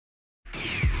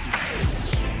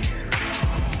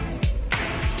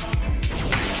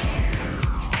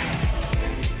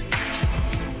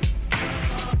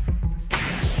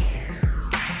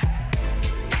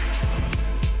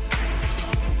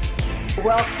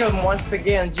welcome once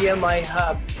again,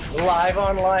 GMIHub, live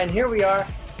online. Here we are,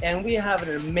 and we have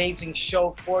an amazing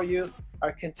show for you.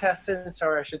 Our contestants,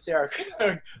 or I should say our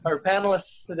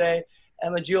panelists today,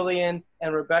 Emma Julian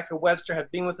and Rebecca Webster, have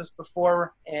been with us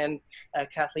before, and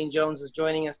Kathleen Jones is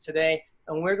joining us today.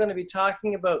 And we're going to be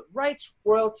talking about rights,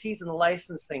 royalties, and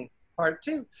licensing, part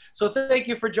 2. So thank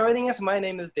you for joining us. My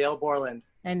name is Dale Borland.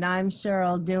 And I'm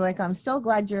Cheryl Dewick. I'm so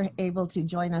glad you're able to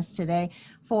join us today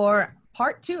for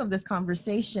part 2 of this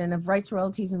conversation of rights,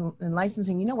 royalties, and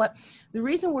licensing. You know what? The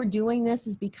reason we're doing this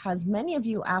is because many of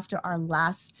you, after our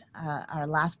last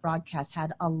broadcast,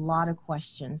 had a lot of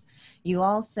questions. You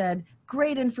all said,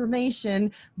 great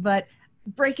information, but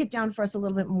break it down for us a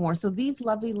little bit more. So these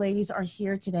lovely ladies are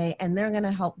here today, and they're going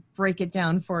to help break it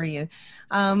down for you.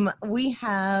 We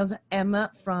have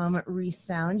Emma from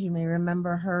Resound. You may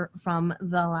remember her from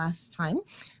the last time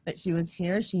that she was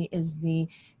here. She is the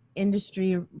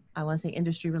industry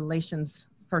relations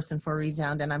person for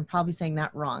Resound, and I'm probably saying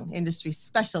that wrong. Industry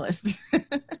specialist.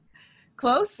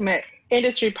 Close?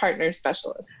 Industry partner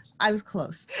specialist. I was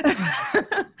close.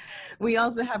 We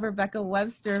also have Rebecca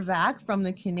Webster back from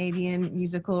the Canadian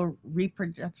Musical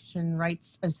Reproduction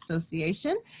Rights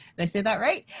Association. Did I say that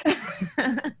right?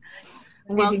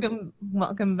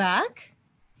 Welcome back.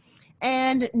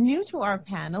 And new to our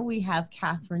panel, we have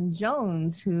Catherine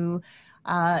Jones, who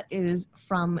is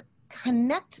from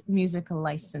Connect Musical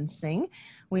Licensing.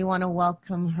 We want to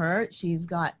welcome her. She's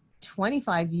got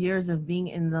 25 years of being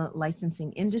in the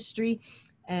licensing industry,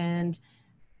 and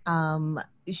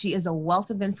she is a wealth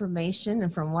of information.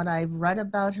 And from what I've read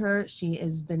about her, she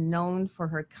has been known for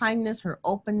her kindness, her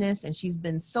openness, and she's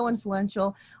been so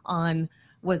influential on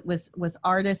with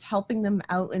artists, helping them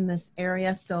out in this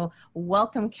area. So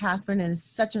welcome, Catherine. It is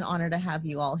such an honor to have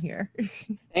you all here.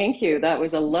 Thank you. That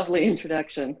was a lovely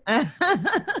introduction.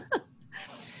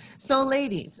 So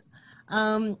ladies,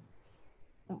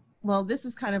 well, this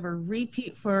is kind of a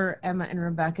repeat for Emma and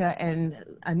Rebecca and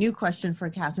a new question for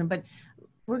Catherine, but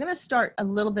we're going to start a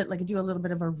little bit, do a little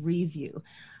bit of a review.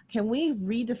 Can we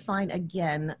redefine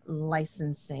again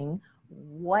licensing?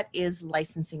 What is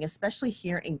licensing, especially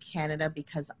here in Canada,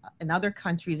 because in other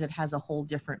countries it has a whole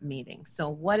different meaning. So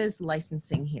what is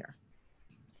licensing here?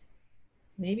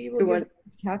 Maybe we'll get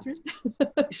Catherine.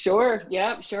 Sure.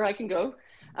 Yeah, sure. I can go.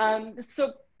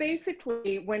 So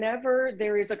basically, whenever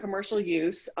there is a commercial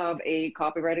use of a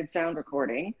copyrighted sound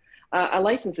recording, a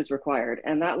license is required,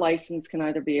 and that license can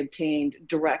either be obtained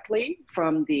directly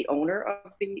from the owner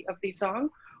of the song,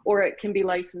 or it can be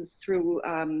licensed through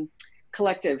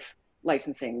collective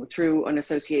licensing through an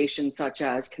association such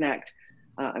as Connect.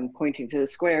 I'm pointing to the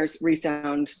squares: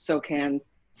 Resound, SOCAN,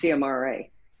 CMRA.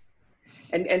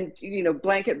 And you know,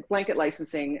 blanket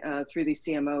licensing through these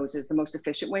CMOs is the most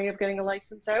efficient way of getting a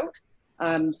license out.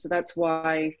 So that's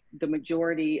why the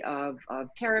majority of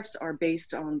tariffs are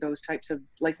based on those types of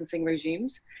licensing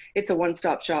regimes. It's a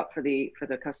one-stop shop for the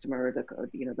customer,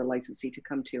 the licensee to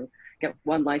come to get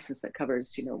one license that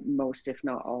covers, you know, most, if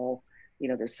not all. You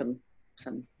know, there's some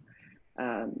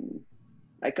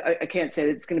I can't say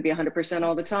it's going to be 100%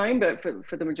 all the time, but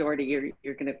for the majority,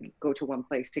 you're going to go to one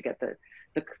place to get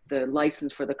the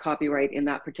license for the copyright in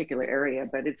that particular area.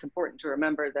 But it's important to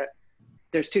remember that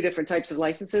there's 2 different types of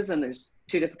licenses, and there's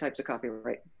 2 different types of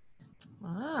copyright.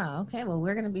 Ah, okay. Well,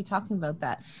 we're going to be talking about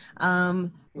that.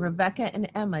 Rebecca and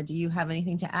Emma, do you have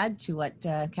anything to add to what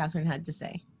Catherine had to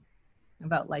say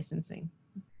about licensing?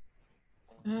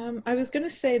 I was going to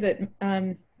say that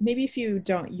maybe if you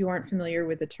aren't familiar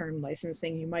with the term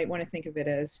licensing, you might want to think of it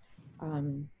as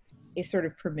a sort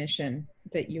of permission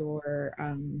that you're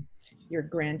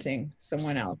granting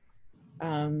someone else.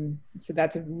 So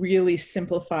that's a really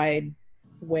simplified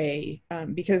way,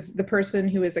 because the person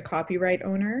who is a copyright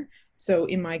owner, so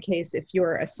in my case, if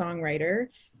you're a songwriter,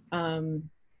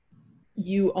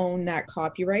 you own that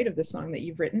copyright of the song that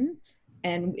you've written.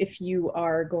 And if you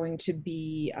are going to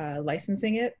be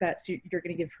licensing it, you're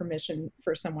going to give permission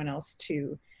for someone else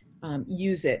to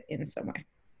use it in some way.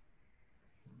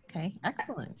 Okay,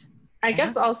 excellent. I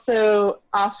guess also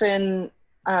often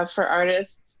for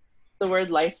artists, the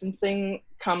word licensing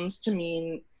comes to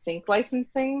mean sync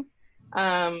licensing.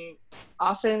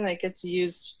 Often it gets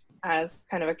used as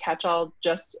kind of a catch-all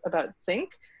just about sync,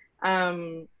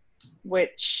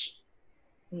 which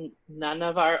none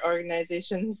of our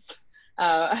organizations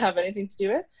have anything to do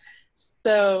with.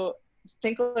 So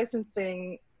sync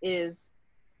licensing is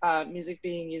music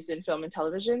being used in film and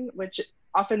television, which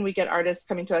often we get artists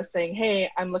coming to us saying, hey,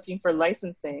 I'm looking for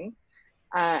licensing,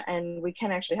 and we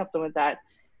can actually help them with that.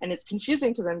 And it's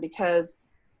confusing to them because,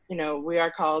 you know, we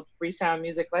are called Resound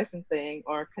Music Licensing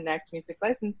or Connect Music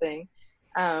Licensing.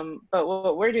 But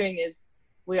what we're doing is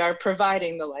we are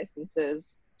providing the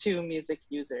licenses to music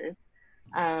users.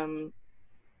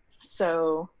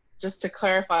 So just to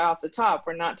clarify off the top,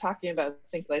 we're not talking about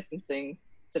sync licensing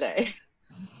today.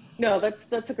 No,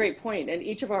 that's a great point. And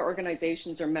each of our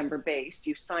organizations are member-based.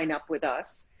 You sign up with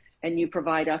us and you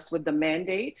provide us with the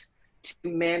mandate to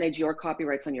manage your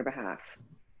copyrights on your behalf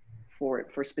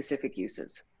for specific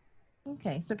uses.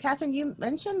 Okay, so Catherine, you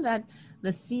mentioned that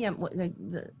the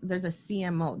there's a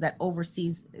CMO that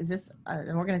oversees, is this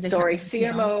an organization? Sorry,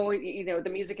 CMO, you know,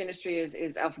 the music industry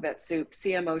is alphabet soup.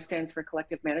 CMO stands for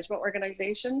Collective Management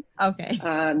Organization. Okay.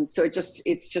 So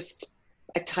it's just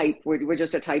a type, we're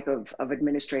just a type of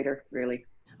administrator, really.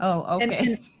 Oh,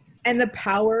 okay. And the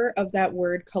power of that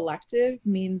word collective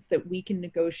means that we can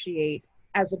negotiate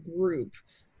as a group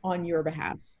on your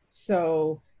behalf.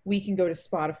 So we can go to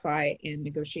Spotify and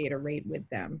negotiate a rate with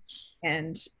them.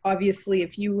 And obviously,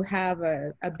 if you have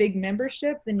a big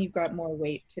membership, then you've got more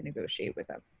weight to negotiate with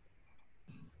them.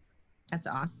 That's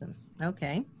awesome.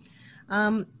 Okay.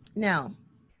 Now,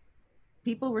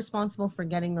 people responsible for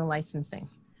getting the licensing.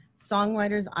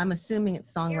 Songwriters, I'm assuming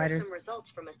it's songwriters. Here are some results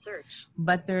from a search.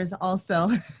 But there's also,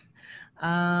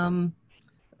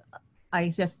 I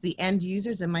guess the end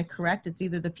users, am I correct? It's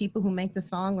either the people who make the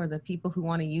song or the people who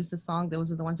want to use the song.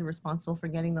 Those are the ones who are responsible for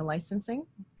getting the licensing.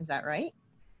 Is that right?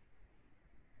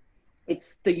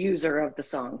 It's the user of the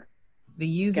song. The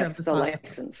user gets of the the song.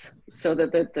 license. So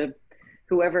that the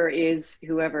whoever is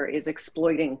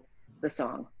exploiting the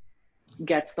song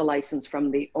gets the license from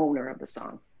the owner of the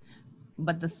song.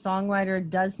 But the songwriter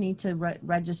does need to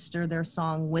register their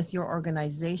song with your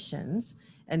organizations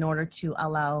in order to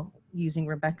allow, using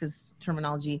Rebecca's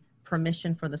terminology,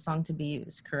 permission for the song to be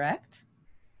used, correct?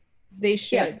 They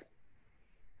should. Yes.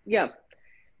 Yeah.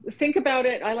 Think about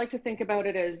it. I like to think about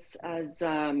it as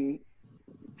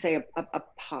say a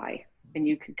pie, and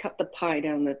you can cut the pie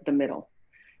down the middle,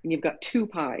 and you've got two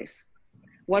pies.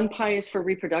 One pie is for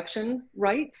reproduction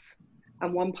rights,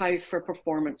 and one pie is for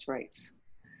performance rights.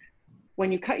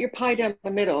 When you cut your pie down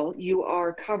the middle, you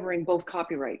are covering both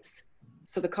copyrights.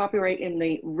 So the copyright in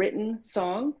the written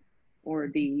song or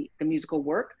the musical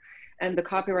work, and the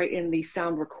copyright in the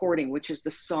sound recording, which is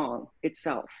the song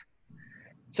itself.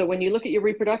 So when you look at your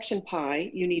reproduction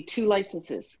pie, you need two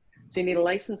licenses. So you need a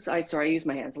license, sorry, I use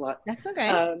my hands a lot. That's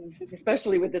okay.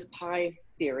 Especially with this pie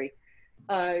theory.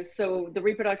 So the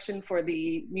reproduction for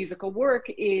the musical work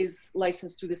is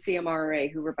licensed through the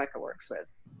CMRRA, who Rebecca works with.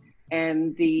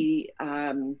 And the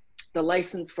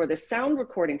license for the sound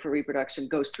recording for reproduction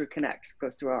goes through Connect,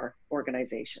 goes through our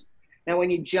organization. Now, when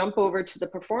you jump over to the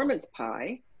performance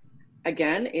pie,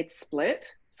 again, it's split.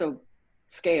 So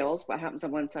scales, what happens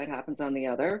on one side happens on the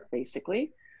other,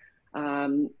 basically.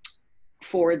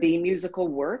 For the musical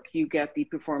work, you get the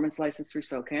performance license through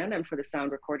SOCAN, and for the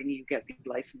sound recording, you get the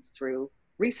license through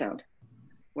Resound,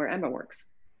 where Emma works.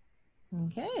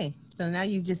 Okay, so now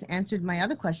you've just answered my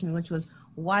other question, which was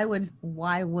why would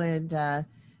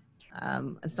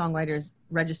songwriters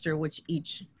register with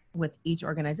each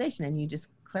organization, and you just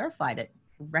clarified it.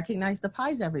 Recognize the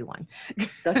pies, everyone.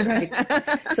 That's right.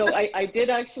 So I did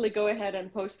actually go ahead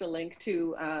and post a link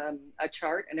to a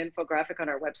chart, an infographic on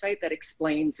our website that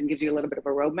explains and gives you a little bit of a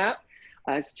roadmap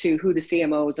as to who the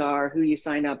CMOs are, who you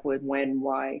sign up with, when,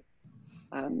 why,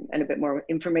 and a bit more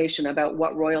information about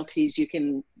what royalties you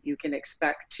can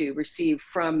expect to receive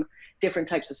from different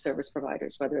types of service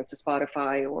providers, whether it's a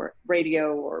Spotify or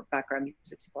radio or background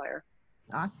music supplier.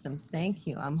 Awesome, thank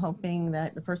you. I'm hoping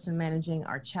that the person managing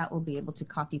our chat will be able to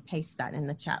copy paste that in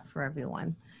the chat for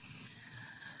everyone.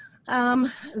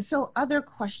 So other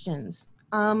questions.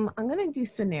 I'm gonna do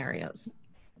scenarios.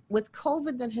 With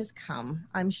COVID that has come,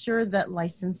 I'm sure that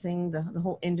licensing, the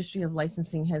whole industry of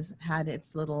licensing has had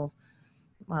its little,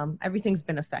 everything's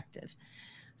been affected.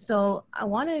 So I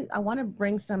want to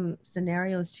bring some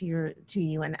scenarios to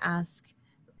you and ask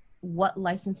what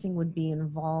licensing would be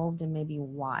involved and maybe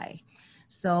why.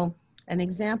 So an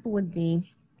example would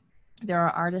be, there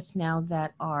are artists now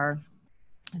that are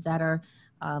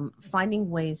finding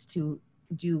ways to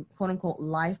do quote unquote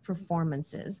live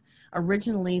performances.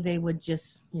 Originally, they would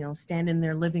just, stand in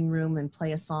their living room and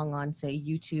play a song on, say,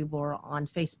 YouTube or on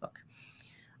Facebook.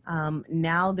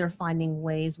 Now they're finding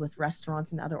ways with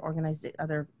restaurants and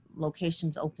other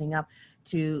locations opening up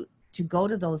to go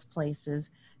to those places,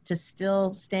 to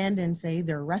still stand in, say,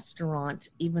 their restaurant,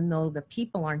 even though the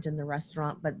people aren't in the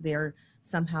restaurant, but they're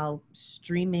somehow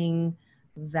streaming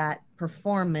that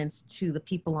performance to the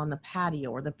people on the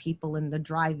patio or the people in the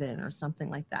drive-in or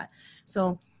something like that.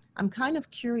 So I'm kind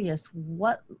of curious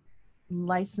what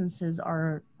licenses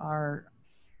are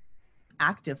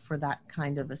active for that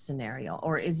kind of a scenario,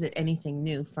 or is it anything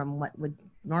new from what would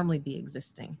normally be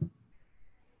existing.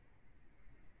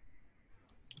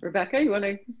 Rebecca, you want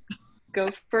to go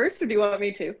first, or do you want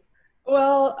me to?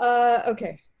 Well,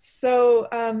 okay. So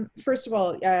first of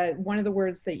all, one of the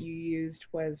words that you used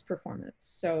was performance.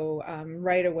 So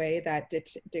right away, that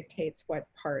dictates what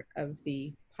part of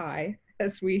the pie,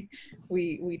 as we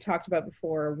talked about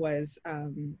before, was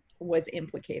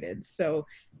implicated. So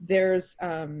there's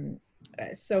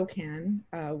SOCAN,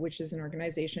 which is an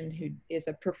organization who is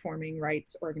a performing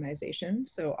rights organization.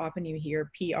 So often you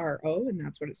hear PRO, and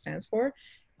that's what it stands for.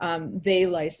 They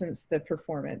license the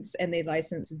performance and they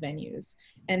license venues.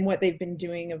 And what they've been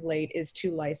doing of late is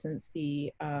to license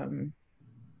the,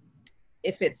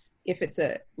 if it's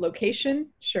a location,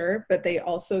 sure, but they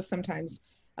also sometimes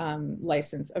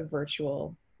license a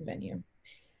virtual venue.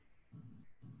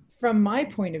 From my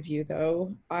point of view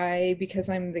though, because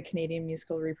I'm the Canadian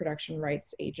Musical Reproduction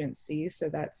Rights Agency, so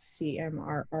that's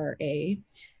CMRRA,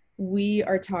 we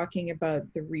are talking about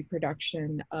the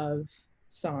reproduction of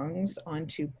songs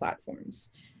onto platforms.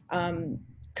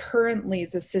 Currently,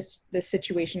 the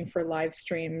situation for live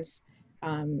streams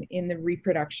in the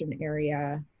reproduction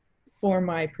area for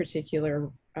my particular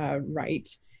right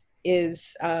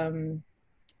is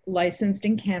licensed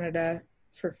in Canada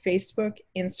for Facebook,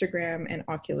 Instagram, and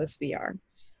Oculus VR.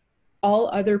 All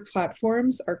other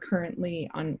platforms are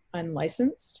currently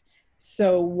unlicensed.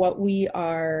 So what we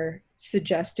are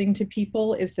suggesting to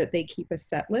people is that they keep a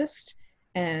set list.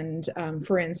 And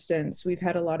for instance, we've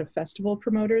had a lot of festival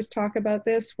promoters talk about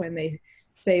this when they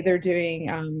say they're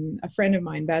doing, a friend of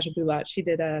mine, Baja Bulat, she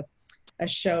did a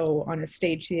show on a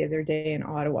stage the other day in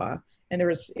Ottawa, and it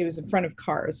was in front of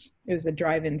cars. It was a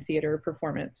drive-in theater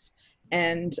performance.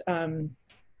 And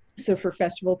so for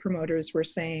festival promoters, we're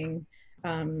saying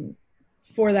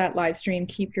for that live stream,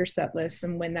 keep your set lists,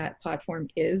 and when that platform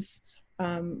is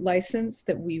licensed,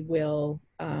 that we will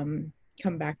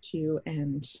come back to you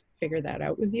and figure that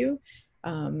out with you.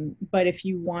 But if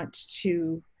you want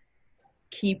to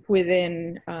keep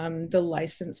within the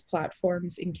licensed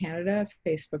platforms in Canada,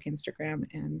 Facebook, Instagram,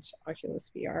 and Oculus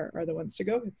VR are the ones to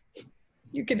go with.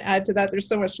 You can add to that. There's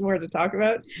so much more to talk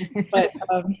about, but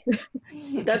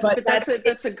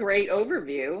that's a great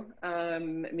overview. I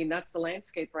mean, that's the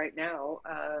landscape right now.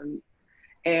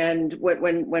 And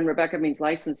when Rebecca means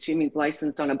licensed, she means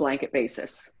licensed on a blanket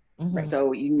basis. Mm-hmm.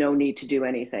 So you no need to do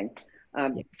anything.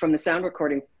 From the sound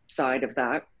recording side of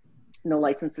that, no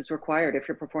license is required if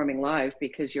you're performing live,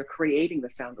 because you're creating the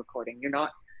sound recording. You're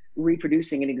not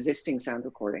reproducing an existing sound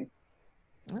recording.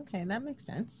 Okay, that makes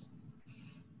sense.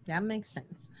 That makes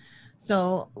sense.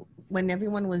 So when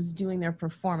everyone was doing their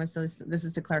performance, so this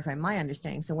is to clarify my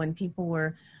understanding. So when people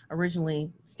were originally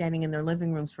standing in their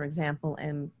living rooms, for example,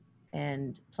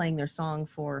 and playing their song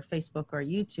for Facebook or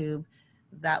YouTube,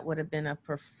 that would have been a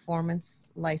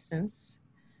performance license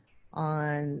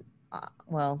on,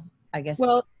 well, I guess.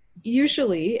 Well,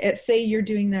 usually, say you're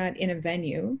doing that in a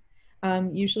venue,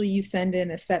 usually you send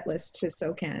in a set list to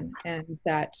SOCAN, and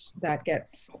that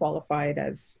gets qualified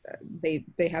as they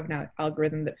have an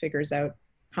algorithm that figures out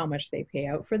how much they pay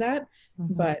out for that.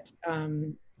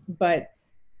 Mm-hmm. But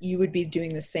you would be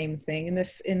doing the same thing in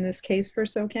this case for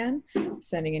SOCAN,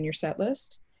 sending in your set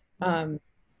list.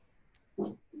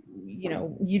 You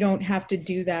know, you don't have to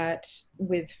do that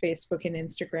with Facebook and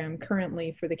Instagram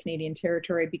currently for the Canadian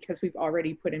territory, because we've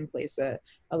already put in place a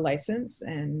license,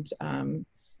 and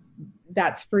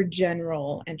that's for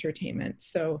general entertainment.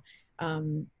 So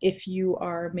if you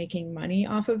are making money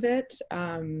off of it,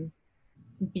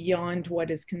 beyond what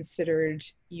is considered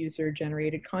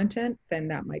user-generated content, then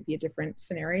that might be a different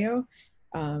scenario.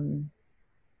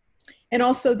 And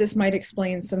also this might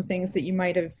explain some things that you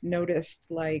might have noticed,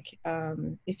 like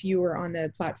if you were on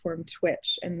the platform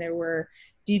Twitch and there were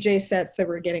DJ sets that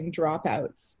were getting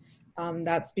dropouts,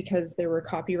 that's because there were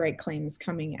copyright claims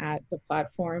coming at the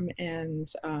platform,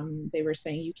 and they were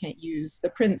saying you can't use the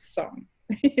Prince song,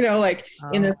 you know, like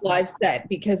in this live set,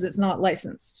 because it's not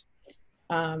licensed.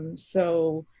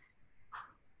 So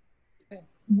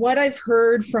what I've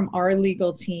heard from our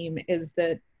legal team is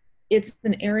that it's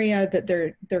an area that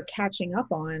they're catching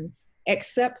up on,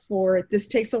 except for this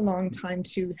takes a long time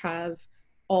to have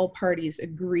all parties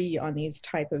agree on these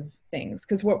type of things,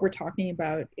 because what we're talking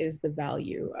about is the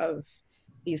value of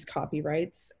these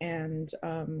copyrights, and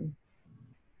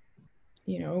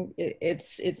you know,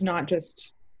 it's not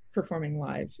just performing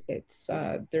live. It's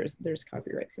there's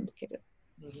copyrights implicated.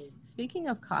 Speaking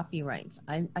of copyrights,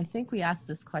 I think we asked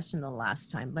this question the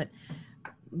last time, but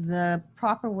the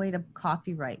proper way to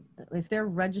copyright, if they're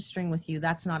registering with you,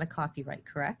 that's not a copyright,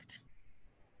 correct?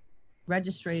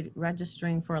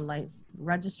 registering for a license,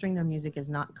 registering their music is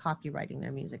not copyrighting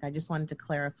their music. I just wanted to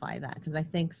clarify that because I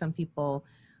think some people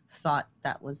thought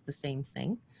that was the same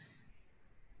thing.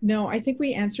 No, I think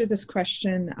we answered this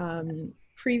question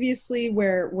previously,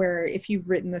 where if you've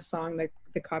written the song,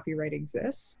 the copyright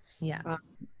exists. Yeah.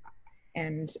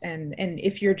 And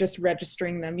if you're just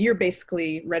registering them, you're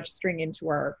basically registering into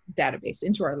our database,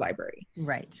 into our library.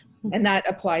 Right. And that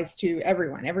applies to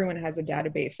everyone. Everyone has a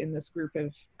database in this group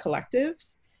of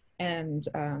collectives, and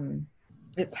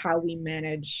it's how we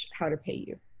manage how to pay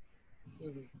you.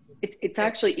 It's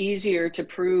actually easier to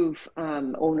prove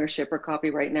ownership or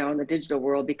copyright now in the digital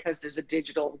world because there's a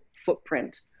digital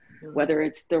footprint, whether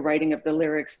it's the writing of the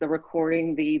lyrics, the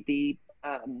recording, the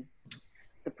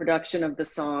production of the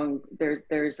song.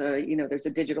 There's a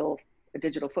digital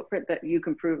footprint that you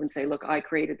can prove and say, look, I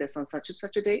created this on such and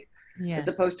such a date. Yeah. As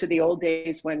opposed to the old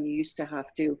days when you used to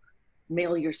have to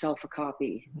mail yourself a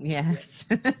copy. Yes.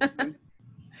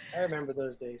 I remember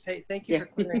those days. Hey, thank you for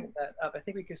clearing that up. I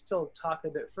think we could still talk a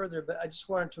bit further, but I just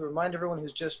wanted to remind everyone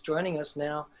who's just joining us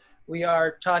now, we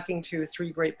are talking to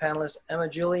three great panelists, Emma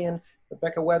Julian,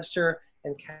 Rebecca Webster,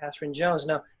 and Catherine Jones.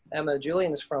 Now, Emma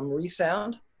Julian is from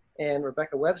Resound, and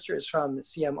Rebecca Webster is from the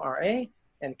CMRA,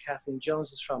 and Catherine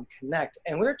Jones is from Connect.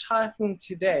 And we're talking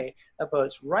today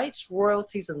about rights,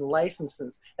 royalties, and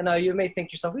licenses. And now you may think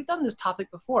to yourself, we've done this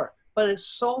topic before, but it's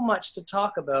so much to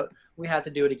talk about, we had to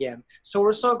do it again. So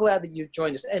we're so glad that you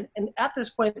joined us. And at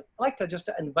this point, I'd like to just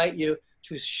invite you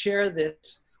to share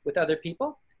this with other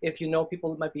people. If you know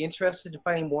people that might be interested in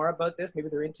finding more about this, maybe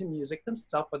they're into music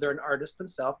themselves, or they're an artist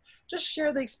themselves, just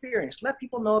share the experience. Let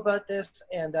people know about this,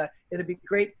 and it'd be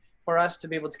great for us to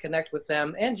be able to connect with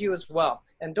them and you as well.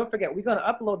 And don't forget, we're going to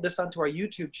upload this onto our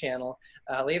YouTube channel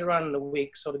later on in the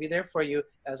week, so it'll be there for you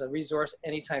as a resource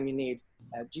anytime you need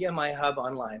at GMIHub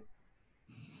online.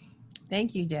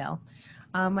 Thank you, Dale.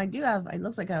 I do have, it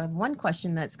looks like I have one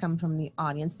question that's come from the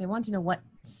audience. They want to know what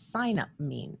sign up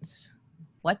means.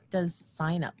 What does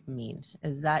sign up mean?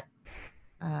 Is that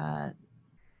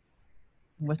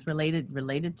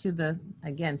related to the,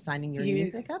 again, signing your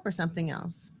music up or something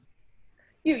else?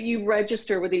 You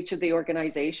register with each of the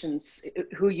organizations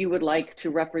who you would like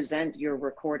to represent your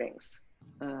recordings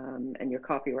and your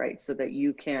copyright, so that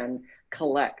you can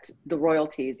collect the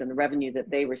royalties and the revenue that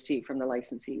they receive from the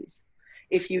licensees.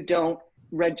 If you don't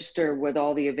register with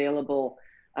all the available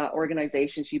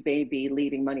organizations, you may be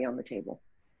leaving money on the table.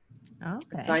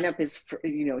 Okay. Sign up is,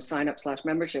 sign up /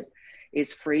 membership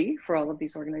is free for all of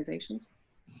these organizations.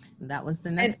 That was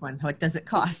the next one. What does it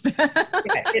cost?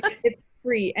 It's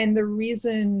free. And the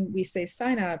reason we say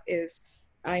sign up is,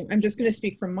 I'm just going to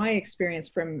speak from my experience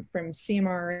from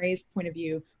CMRA's point of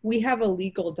view. We have a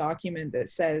legal document that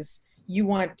says you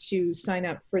want to sign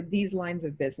up for these lines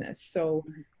of business. So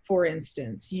for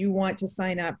instance, you want to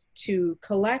sign up to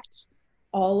collect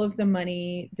all of the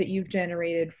money that you've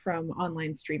generated from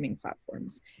online streaming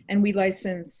platforms. And we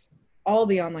license all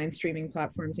the online streaming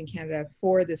platforms in Canada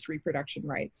for this reproduction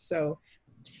right. So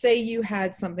say you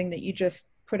had something that you just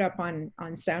put up on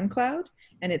SoundCloud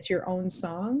and it's your own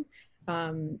song,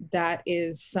 that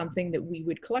is something that we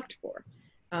would collect for.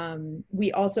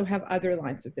 We also have other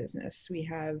lines of business. We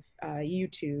have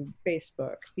YouTube,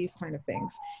 Facebook, these kind of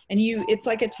things. And it's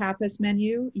like a tapas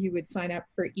menu. You would sign up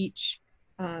for each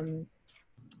line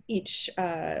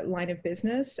of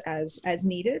business as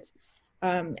needed.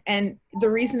 And the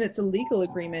reason it's a legal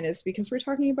agreement is because we're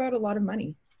talking about a lot of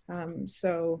money. We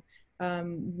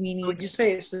need. Would you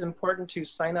say it's important to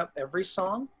sign up every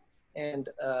song and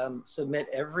submit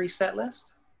every set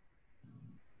list?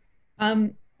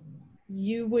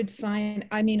 You would sign,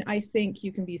 I think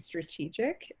you can be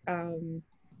strategic.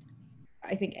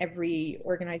 I think every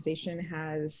organization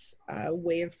has a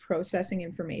way of processing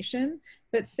information,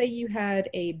 but say you had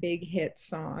a big hit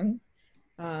song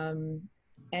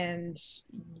and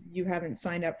you haven't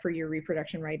signed up for your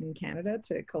reproduction right in Canada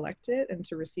to collect it and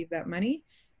to receive that money,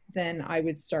 then I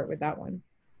would start with that one.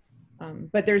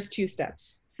 But there's 2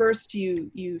 steps. First,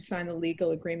 you sign the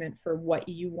legal agreement for what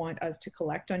you want us to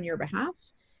collect on your behalf.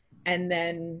 And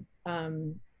then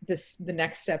the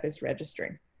next step is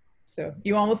registering. So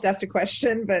you almost asked a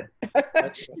question, but.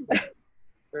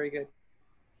 Very good.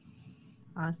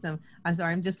 Awesome. I'm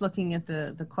sorry, I'm just looking at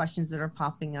the questions that are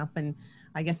popping up, and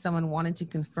I guess someone wanted to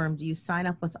confirm, do you sign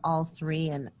up with all 3?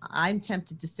 And I'm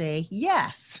tempted to say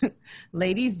yes.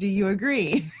 Ladies, do you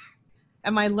agree?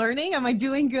 Am I learning? Am I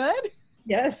doing good?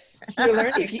 Yes, you're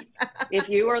learning. If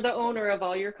you are the owner of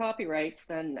all your copyrights,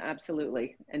 then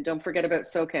absolutely. And don't forget about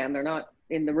SOCAN. They're not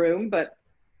in the room, but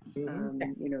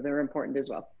they're important as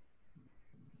well.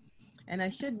 And I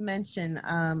should mention,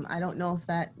 I don't know if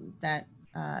that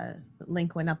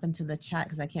link went up into the chat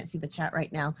because I can't see the chat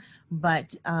right now.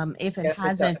 But if it Yeah,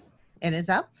 hasn't, it is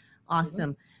up. Mm-hmm.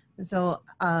 Awesome. So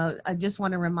I just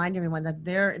want to remind everyone that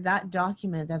that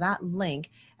document, that link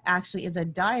actually is a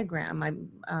diagram.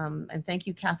 And thank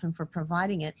you, Catherine, for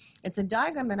providing it. It's a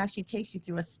diagram that actually takes you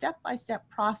through a step-by-step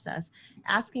process,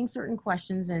 asking certain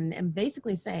questions and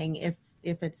basically saying if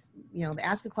it's, you know,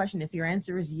 ask a question. If your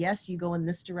answer is yes, you go in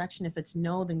this direction. If it's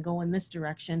no, then go in this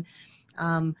direction.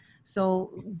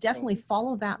 So definitely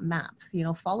follow that map, you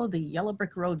know, follow the yellow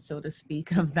brick road, so to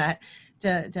speak, of that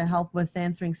to help with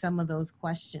answering some of those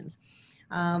questions.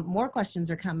 More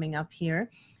questions are coming up here.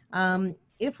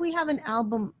 If we have an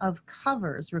album of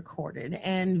covers recorded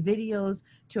and videos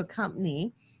to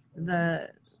accompany the,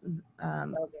 That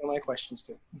was one of my questions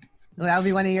too. that'll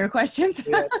be one of your questions.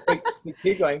 Yeah,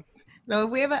 keep going. So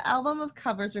if we have an album of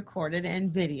covers recorded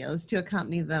and videos to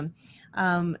accompany them,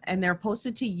 and they're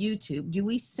posted to YouTube, do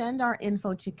we send our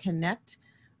info to Connect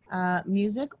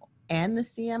Music and the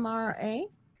CMRA?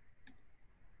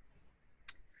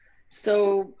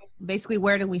 So basically,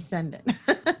 where do we send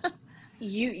it?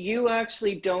 you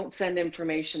actually don't send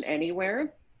information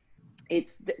anywhere.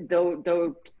 It's though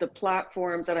the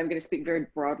platforms, and I'm going to speak very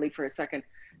broadly for a second,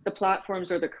 the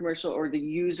platforms or the commercial or the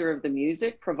user of the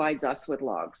music provides us with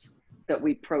logs that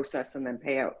we process and then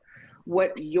pay out.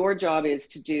 What your job is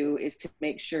to do is to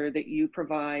make sure that you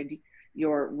provide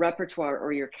your repertoire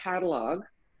or your catalog.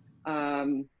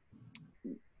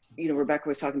 You know, Rebecca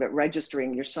was talking about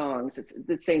registering your songs. It's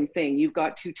the same thing. You've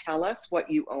got to tell us what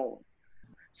you own,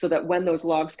 so that when those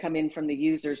logs come in from the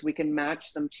users, we can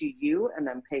match them to you and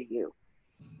then pay you.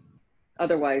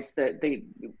 Otherwise,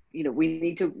 you know, we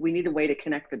need a way to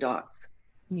connect the dots.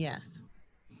 Yes.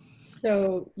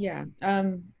 So yeah,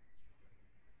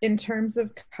 in terms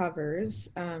of covers,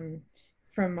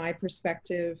 from my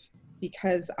perspective,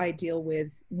 because I deal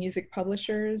with music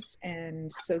publishers,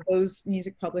 and so those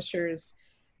music publishers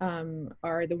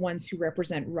are the ones who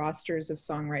represent rosters of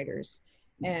songwriters.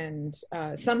 And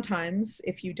sometimes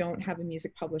if you don't have a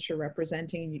music publisher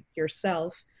representing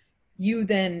yourself, you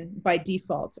then by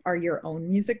default are your own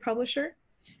music publisher.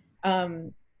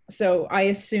 So I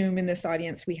assume in this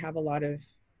audience we have a lot of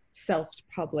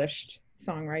self-published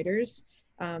songwriters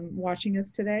watching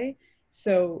us today.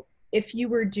 So if you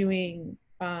were doing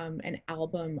an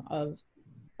album of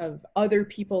other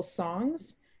people's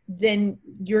songs, then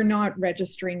you're not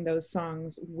registering those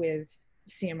songs with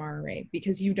CMRA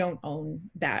because you don't own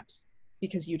that,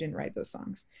 because you didn't write those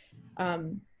songs.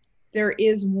 There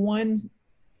is one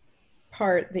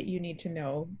part that you need to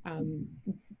know.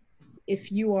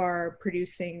 If you are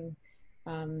producing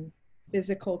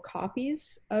physical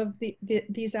copies of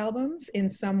these albums in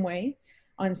some way,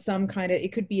 on some kind of,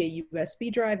 it could be a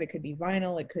USB drive, it could be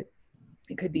vinyl,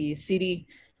 it could be CD.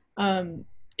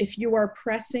 If you are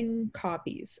pressing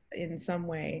copies in some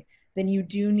way, then you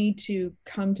do need to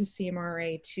come to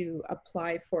CMRA to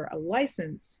apply for a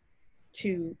license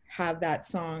to have that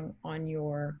song on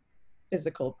your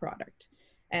physical product.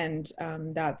 And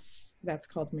that's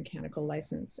called mechanical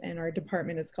license. And our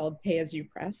department is called Pay As You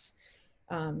Press.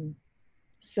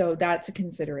 So that's a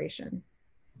consideration.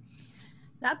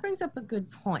 That brings up a good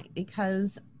point,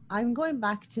 because I'm going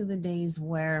back to the days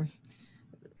where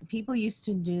people used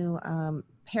to do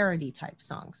parody type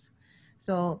songs.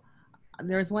 So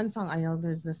there's one song, I know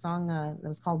there's the song that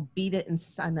was called Beat It,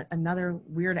 and another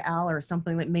Weird Al or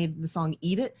something that made the song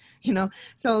Eat It, you know?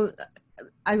 So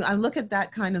I look at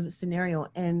that kind of scenario,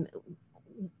 and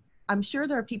I'm sure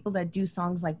there are people that do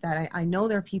songs like that. I know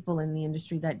there are people in the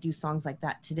industry that do songs like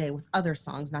that today with other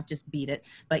songs, not just Beat It,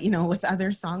 but, you know, with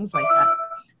other songs like that.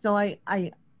 So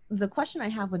the question I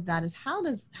have with that is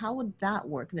how would that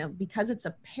work? Now, because it's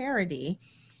a parody,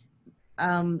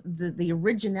 the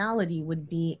originality would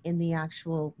be in the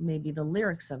actual, maybe the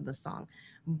lyrics of the song,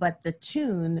 but the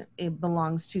tune, it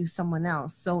belongs to someone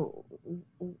else. So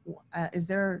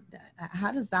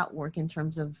how does that work in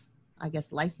terms of, I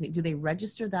guess, licensing? Do they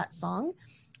register that song?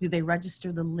 Do they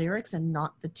register the lyrics and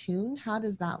not the tune? How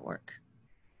does that work?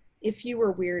 If you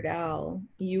were Weird Al,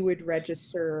 you would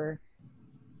register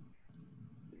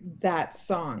that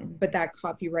song, but that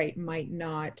copyright might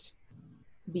not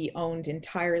be owned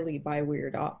entirely by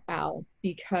Weird Al,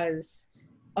 because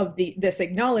of this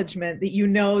acknowledgement that you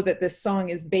know that this song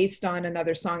is based on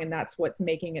another song, and that's what's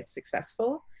making it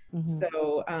successful. Mm-hmm.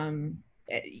 So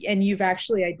and you've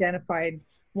actually identified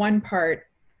one part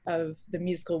of the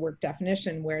musical work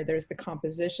definition where there's the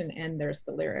composition and there's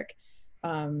the lyric,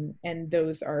 and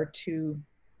those are two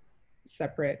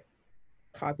separate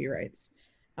copyrights.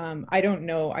 I don't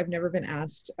know. I've never been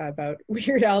asked about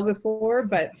Weird Al before,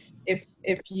 but if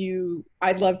you,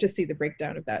 I'd love to see the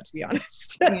breakdown of that, to be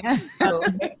honest. Yeah. So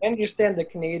I understand the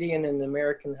Canadian and the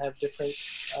American have different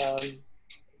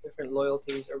different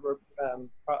loyalties or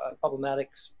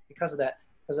problematics because of that.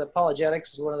 Because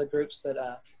Apologetics is one of the groups that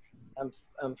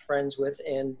I'm friends with,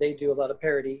 and they do a lot of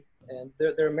parody, and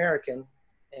they're American,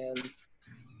 and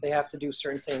they have to do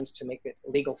certain things to make it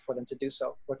legal for them to do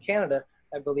so. For Canada,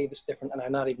 I believe it's different, and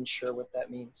I'm not even sure what that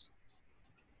means.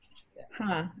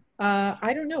 Huh.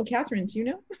 I don't know. Catherine, do you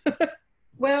know?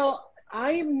 Well,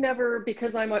 I've never,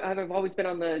 because I've always been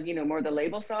on the, you know, more the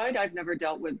label side. I've never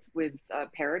dealt with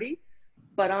parody,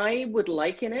 but I would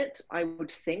liken it, I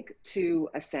would think, to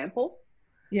a sample.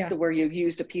 Yeah. So where you've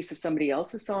used a piece of somebody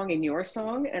else's song in your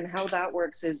song, and how that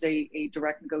works is a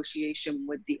direct negotiation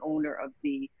with the owner of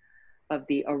the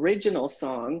original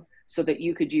song, so that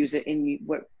you could use it in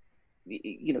what,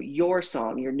 you know, your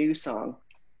song, your new song.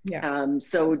 Yeah.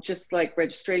 So just like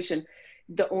registration,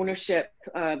 the ownership,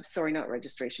 sorry, not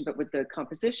registration, but with the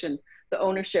composition, the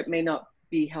ownership may not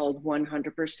be held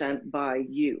 100% by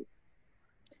you,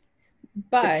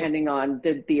 But depending on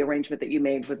the arrangement that you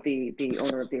made with the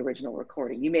owner of the original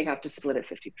recording. You may have to split it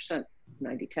 50%,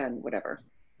 90-10, whatever.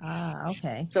 Ah,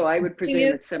 okay. So I would presume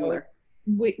it's similar.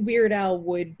 Weird Al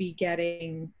would be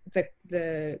getting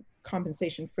the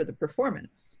compensation for the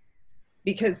performance,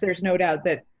 because there's no doubt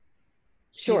that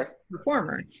Sure.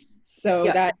 performer. So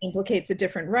Yeah. that implicates a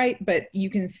different right, but you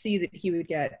can see that he would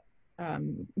get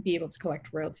be able to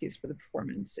collect royalties for the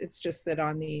performance. It's just that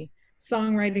on the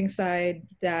songwriting side,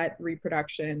 that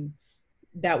reproduction,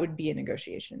 that would be a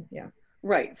negotiation. Yeah.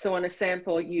 Right. So on a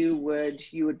sample, you would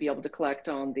be able to collect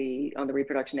on the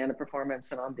reproduction and the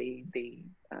performance, and on the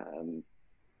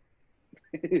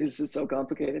this is so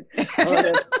complicated,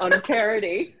 on a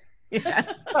parody.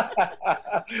 Yes.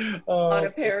 On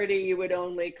a parody, you would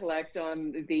only collect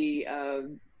on the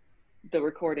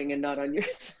recording and not on your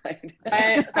side.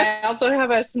 I also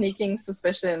have a sneaking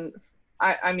suspicion.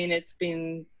 I mean, it's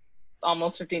been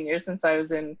almost 15 years since I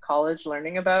was in college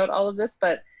learning about all of this,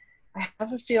 but I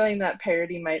have a feeling that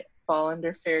parody might fall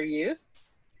under fair use.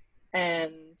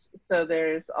 And so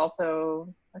there's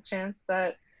also a chance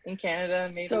that in Canada,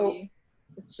 maybe So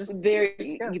it's just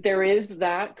there is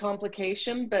that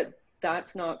complication, but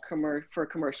that's not for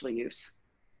commercial use.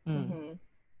 Mm-hmm.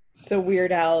 So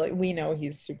Weird Al, we know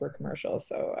he's super commercial,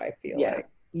 so I feel like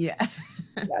Yeah.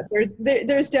 there's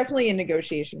definitely a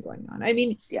negotiation going on. I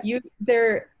mean,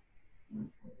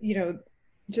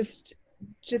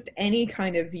 just any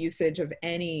kind of usage of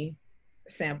any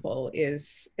sample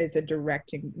is a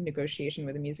direct negotiation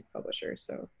with a music publisher.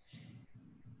 So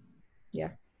yeah.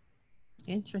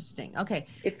 Interesting. Okay.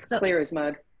 It's clear as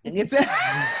mud. It's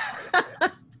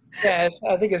Yeah,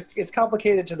 I think it's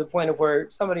complicated to the point of where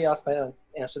somebody else might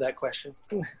answer that question.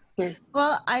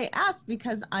 Well, I asked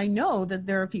because I know that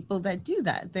there are people that do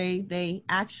that. They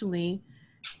actually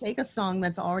take a song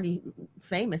that's already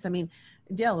famous. I mean,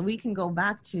 Dale, we can go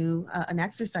back to an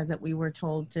exercise that we were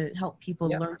told to help people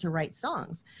learn to write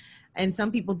songs. And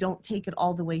some people don't take it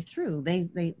all the way through.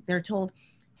 They're told,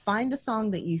 find a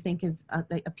song that you think is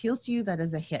that appeals to you, that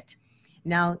is a hit.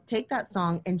 Now take that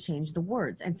song and change the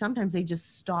words. And sometimes they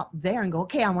just stop there and go,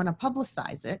 okay, I want to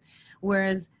publicize it.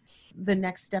 Whereas the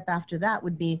next step after that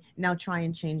would be, now try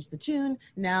and change the tune,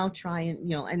 now try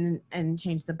and, and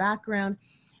change the background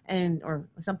or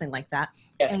something like that.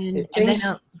 Yeah, and change,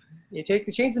 then you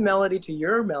change the melody to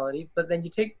your melody, but then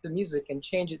you take the music and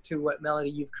change it to what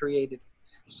melody you've created.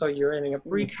 So you're ending up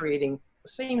recreating the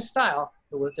same style,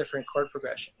 but with different chord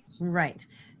progressions. Right.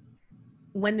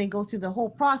 When they go through the whole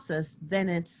process, then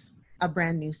it's a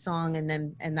brand new song.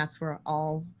 And that's where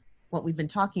all what we've been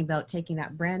talking about, taking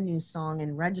that brand new song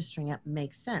and registering it,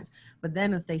 makes sense. But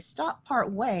then if they stop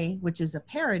part way, which is a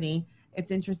parody, it's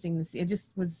interesting to see. I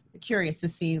just was curious to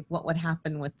see what would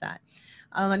happen with that.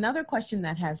 Another question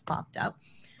that has popped up.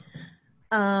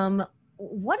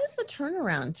 What is the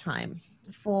turnaround time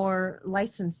for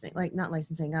licensing,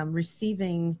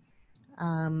 receiving,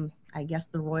 I guess,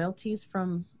 the royalties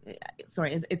from,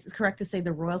 sorry, it's correct to say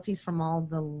the royalties from all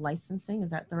the licensing? Is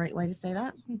that the right way to say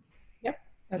that? Yep.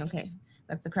 Okay,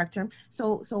 that's the correct term.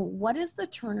 So what is the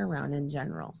turnaround in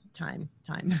general time?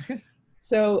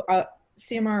 So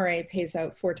CMRA pays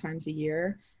out 4 times a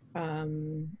year,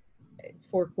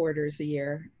 4 quarters a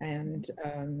year. And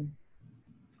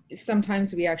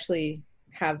sometimes we actually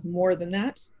have more than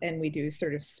that, and we do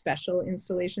sort of special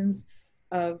installations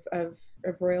of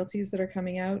royalties that are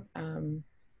coming out.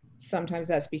 Sometimes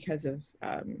that's because of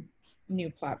new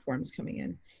platforms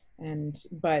coming in,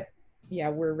 but yeah,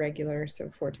 we're regular,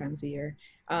 so 4 times a year.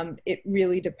 It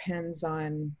really depends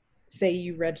on, say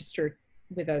you register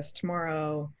with us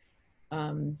tomorrow,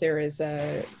 there is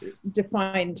a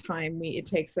defined time. It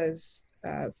takes us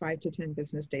 5 to 10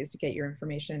 business days to get your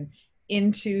information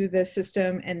into the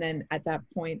system, and then at that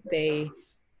point they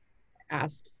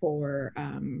ask for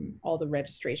all the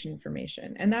registration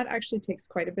information, and that actually takes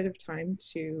quite a bit of time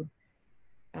to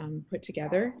put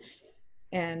together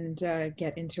and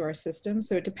get into our system.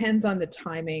 So it depends on the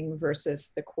timing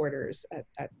versus the quarters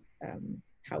at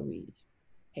how we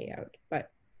pay out,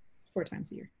 but 4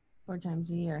 times a year. 4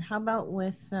 times a year. How about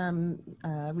with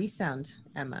Resound,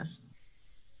 Emma?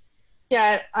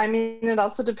 Yeah, I mean, it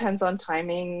also depends on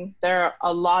timing. There are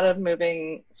a lot of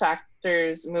moving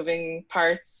factors, moving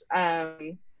parts.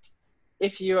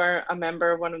 If you are a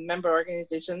member of one of the member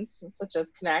organizations, such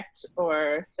as Connect,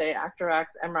 or say ActorX,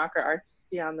 MRock, or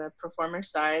Artisty on the performer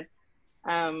side,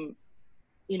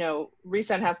 you know,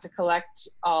 Resound has to collect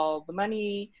all the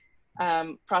money,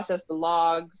 process the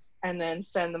logs, and then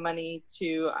send the money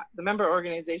to the member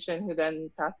organization, who then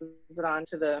passes it on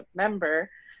to the member,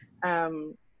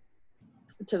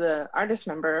 to the artist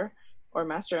member or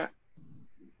master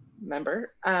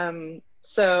member.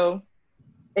 So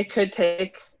it could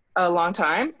take a long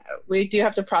time. We do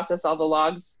have to process all the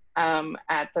logs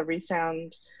at the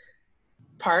Resound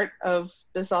part of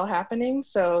this all happening.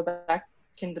 So that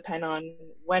can depend on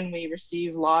when we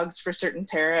receive logs for certain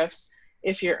tariffs.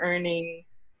 If you're earning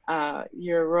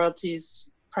your royalties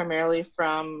primarily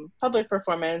from public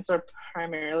performance or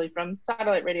primarily from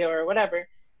satellite radio or whatever,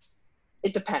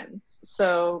 it depends.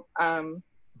 So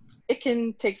it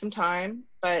can take some time,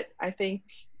 but I think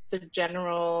the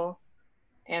general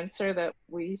answer that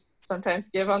we sometimes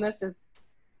give on this is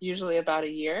usually about a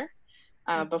year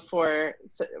before,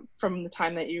 from the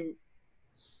time that you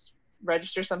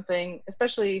register something,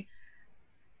 especially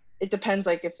it depends,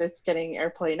 like if it's getting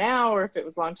airplay now or if it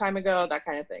was a long time ago, that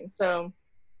kind of thing. So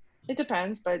it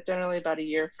depends, but generally about a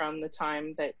year from the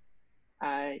time that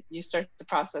you start the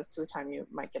process to the time you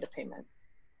might get a payment.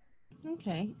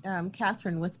 Okay.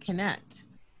 Catherine, with Connect.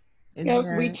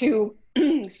 We too,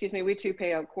 excuse me, we too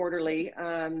pay out quarterly.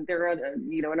 There are,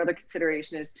 you know, another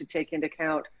consideration is to take into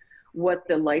account what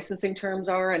the licensing terms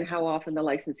are and how often the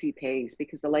licensee pays,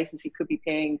 because the licensee could be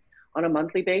paying on a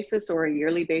monthly basis or a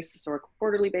yearly basis or a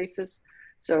quarterly basis.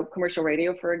 So commercial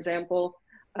radio, for example,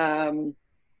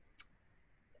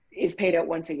 is paid out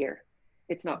once a year.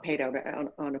 It's not paid out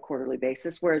on a quarterly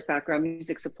basis, whereas background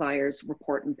music suppliers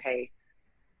report and pay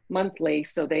monthly,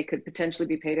 so they could potentially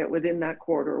be paid out within that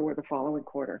quarter or the following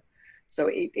quarter. So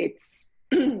it's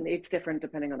it's different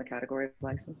depending on the category of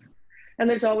license. And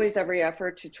there's always every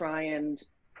effort to try and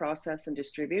process and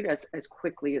distribute as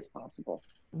quickly as possible.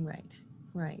 Right,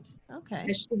 right. Okay.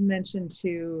 I should mention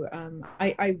too,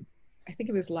 I think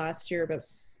it was last year, about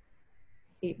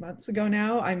 8 months ago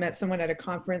now, I met someone at a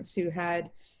conference who had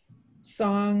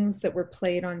songs that were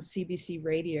played on CBC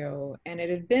radio, and it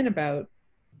had been about,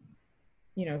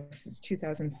 you know, since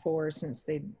 2004 since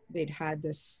they'd had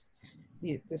this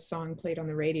song played on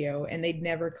the radio, and they'd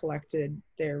never collected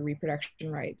their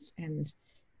reproduction rights. And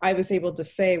I was able to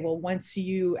say, well, once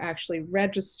you actually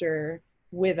register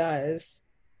with us,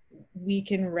 we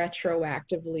can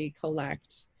retroactively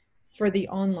collect for the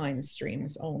online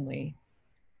streams only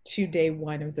to day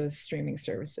one of those streaming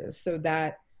services. So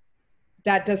that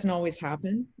doesn't always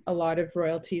happen. A lot of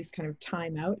royalties kind of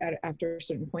time out after a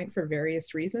certain point for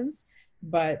various reasons.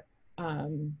 But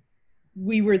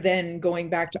we were then going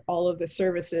back to all of the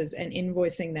services and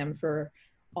invoicing them for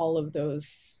all of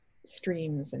those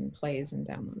streams and plays and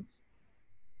downloads.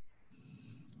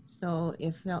 So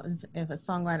if a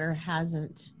songwriter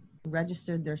hasn't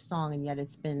registered their song and yet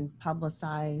it's been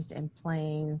publicized and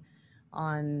playing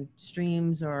on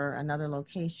streams or in other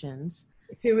locations.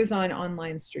 If it was on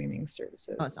online streaming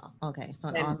services. Okay,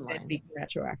 so then online. we can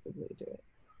retroactively do it.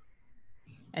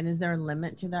 And is there a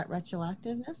limit to that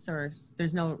retroactiveness, or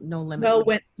there's no limit? Well,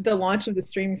 when the launch of the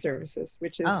streaming services,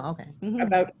 which is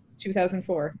about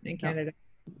 2004 in Canada.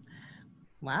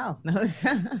 Wow.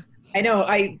 I know.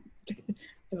 I've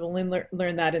only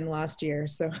learned that in the last year,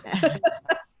 so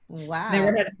wow.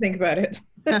 Never had to think about it.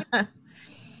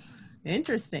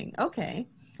 Interesting. Okay.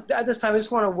 At this time, I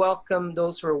just want to welcome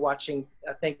those who are watching.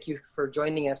 Thank you for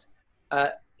joining us.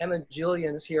 Emma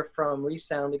Julian is here from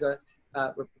Resound. We got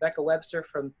Rebecca Webster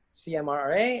from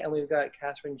CMRA, and we've got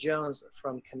Catherine Jones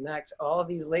from Connect. All of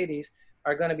these ladies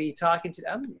are going to be talking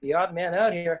to, I'm the odd man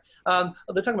out here. They're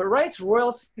talking about rights,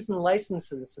 royalties, and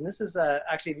licenses. And this is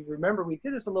actually, if you remember, we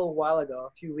did this a little while ago,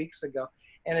 a few weeks ago.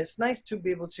 And it's nice to be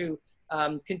able to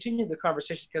continue the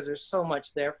conversation because there's so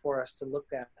much there for us to look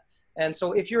at. And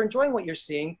so if you're enjoying what you're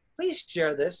seeing, please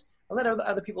share this and let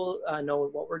other people know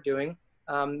what we're doing.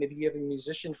 Maybe you have a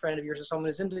musician friend of yours or someone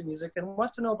who's into music and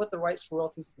wants to know about the rights,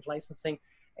 royalties, and licensing.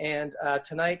 And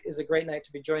tonight is a great night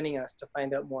to be joining us to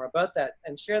find out more about that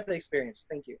and share the experience.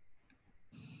 Thank you.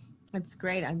 That's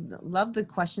great. I love the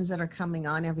questions that are coming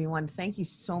on, everyone. Thank you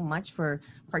so much for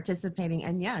participating.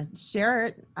 And yeah, share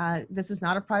it. This is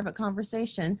not a private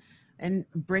conversation, and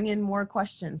bring in more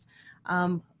questions.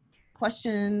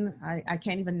 Question, I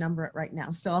can't even number it right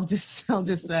now, so I'll just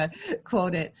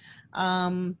quote it.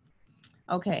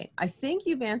 Okay, I think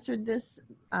you've answered this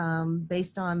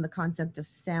based on the concept of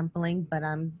sampling, but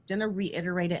I'm gonna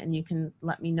reiterate it, and you can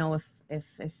let me know if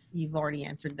you've already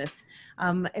answered this.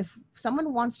 If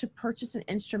someone wants to purchase an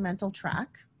instrumental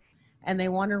track and they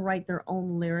want to write their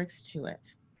own lyrics to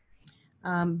it,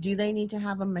 do they need to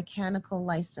have a mechanical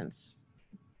license?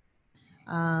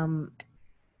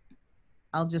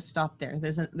 I'll just stop there.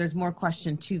 There's more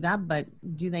question to that, but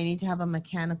do they need to have a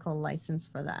mechanical license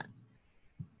for that?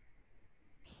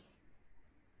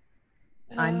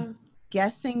 I'm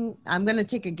guessing, I'm going to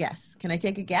take a guess. Can I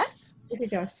take a guess? Take a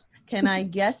guess. Can I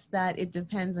guess that it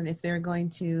depends on if they're going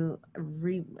to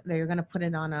put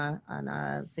it on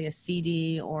a say a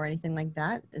CD or anything like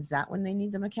that? Is that when they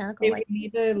need the mechanical They license? would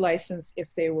need a license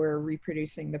if they were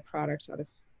reproducing the product on a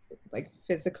like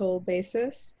physical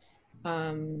basis.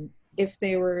 If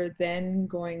they were then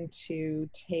going to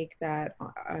take that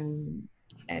and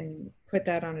put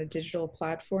that on a digital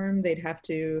platform, they'd have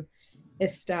to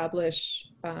establish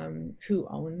who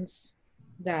owns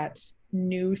that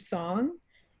new song,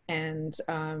 and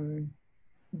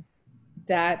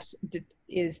that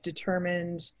is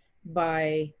determined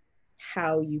by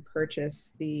how you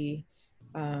purchase the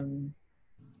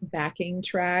backing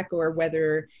track, or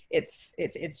whether it's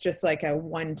just like a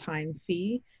one-time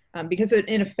fee, because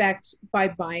in effect, by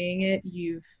buying it,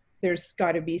 there's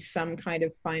got to be some kind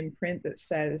of fine print that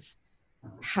says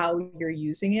how you're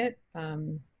using it.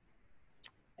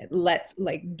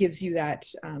 Gives you that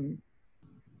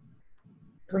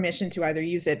permission to either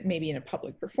use it maybe in a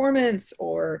public performance,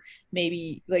 or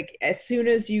maybe like as soon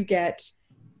as you get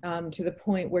to the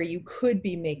point where you could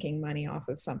be making money off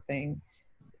of something,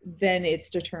 then it's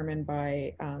determined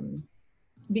by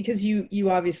because you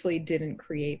obviously didn't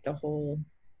create the whole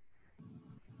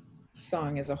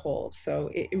song as a whole. So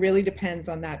it really depends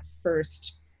on that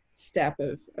first step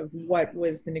of what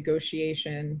was the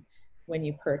negotiation when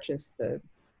you purchased the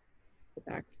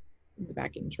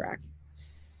backing track.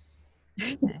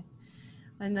 Okay.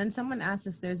 And then someone asked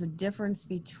if there's a difference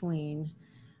between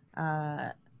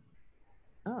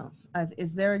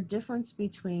is there a difference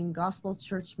between gospel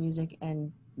church music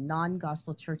and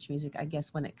non-gospel church music, I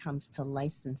guess, when it comes to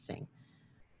licensing?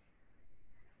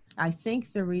 I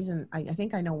think the reason, I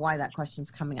think I know why that question's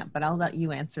coming up, but I'll let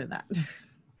you answer that.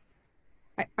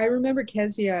 I remember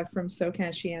Kezia from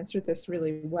SoCan, she answered this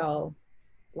really well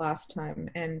last time,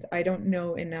 and I don't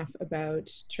know enough about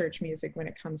church music when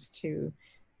it comes to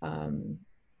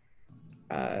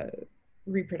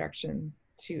reproduction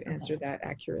to answer that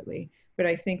accurately, but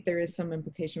I think there is some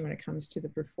implication when it comes to the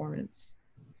performance.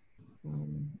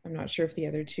 I'm not sure if the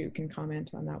other two can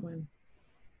comment on that one.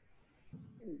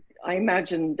 I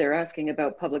imagine they're asking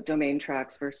about public domain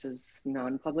tracks versus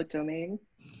non-public domain.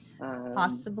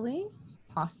 Possibly.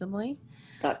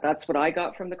 That's what I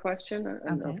got from the question. I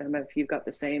don't know if Emma, if you've got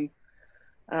the same.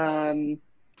 And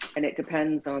it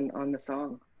depends on the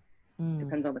song.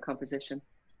 Depends on the composition.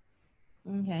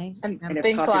 Okay. And I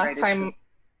think last time,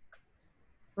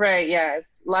 right, yeah,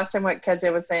 last time what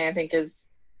Kezia was saying, I think, is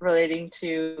relating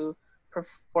to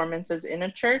performances in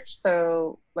a church.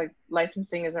 So like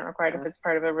licensing isn't required if it's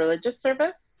part of a religious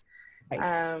service.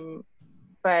 Right.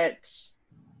 But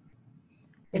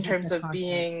in terms of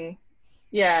being,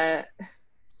 yeah,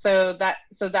 so that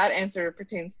answer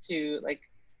pertains to like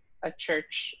a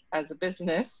church as a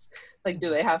business. Like, do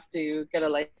they have to get a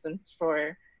license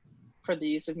for the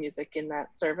use of music in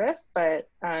that service? But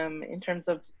in terms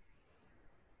of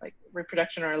like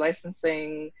reproduction or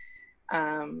licensing,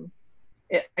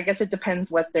 I guess it depends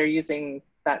what they're using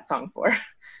that song for.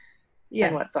 Yeah.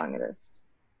 And what song it is.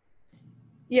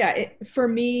 Yeah, for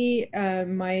me,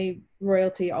 my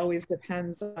royalty always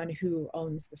depends on who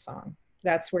owns the song.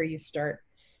 That's where you start.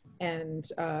 And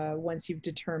once you've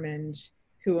determined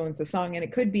who owns the song, and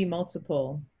it could be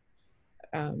multiple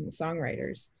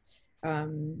songwriters,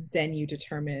 then you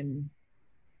determine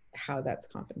how that's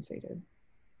compensated.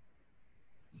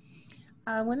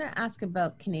 I want to ask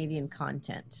about Canadian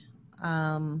content.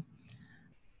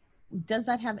 Does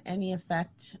that have any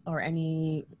effect or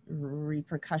any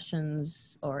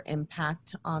repercussions or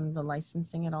impact on the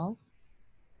licensing at all?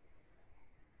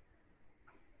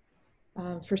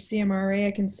 For CMRA,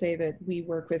 I can say that we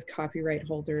work with copyright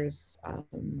holders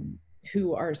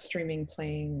who are streaming,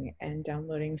 playing, and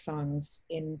downloading songs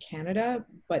in Canada,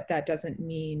 but that doesn't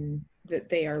mean that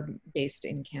they are based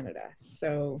in Canada.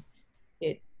 So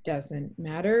it doesn't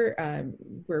matter.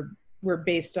 We're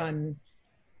based on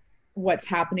what's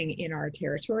happening in our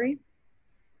territory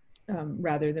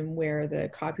rather than where the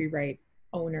copyright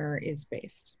owner is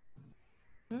based.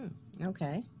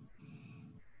 Okay.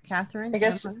 Catherine?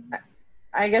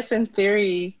 I guess in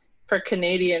theory, for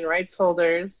Canadian rights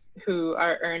holders who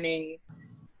are earning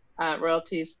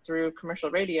royalties through commercial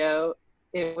radio,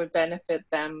 it would benefit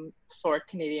them for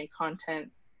Canadian content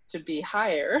to be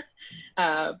higher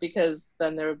because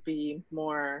then there would be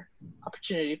more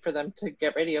opportunity for them to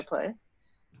get radio play.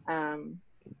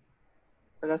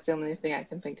 But that's the only thing I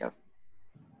can think of.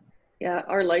 Yeah,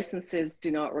 our licenses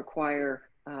do not require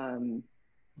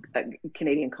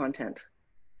Canadian content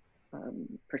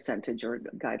percentage or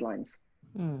guidelines.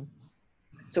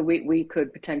 So we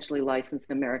could potentially license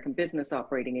an American business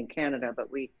operating in Canada, but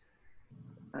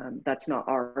that's not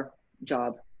our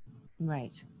job.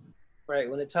 Right. Right.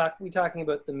 When we're talking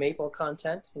about the maple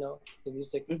content, you know, the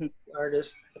music, the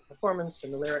artist, the performance,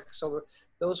 and the lyrics. Over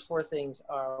those four things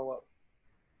are what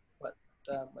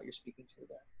you're speaking to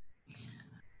there.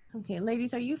 Okay,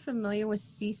 ladies, are you familiar with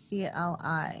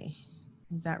CCLI?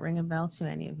 Does that ring a bell to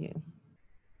any of you?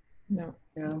 No.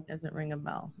 No. Doesn't ring a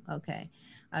bell. Okay.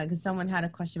 Because someone had a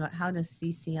question about how does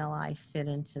CCLI fit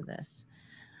into this?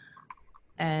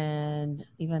 And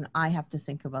even I have to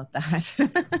think about that.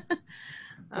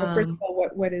 Well, first of all,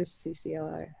 what is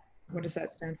CCLI? What does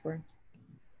that stand for?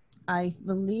 I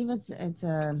believe it's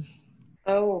a...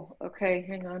 Oh, okay.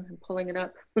 Hang on. I'm pulling it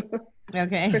up.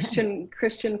 Okay.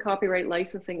 Christian Copyright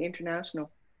Licensing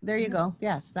International. There you go.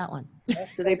 Yes, that one.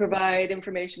 So they provide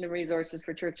information and resources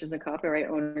for churches and copyright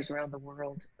owners around the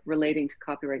world relating to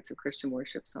copyrights of Christian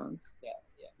worship songs. Yeah.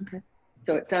 Okay.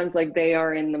 So it sounds like they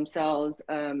are in themselves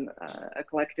a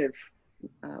collective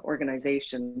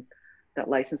organization that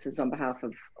licenses on behalf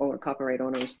of copyright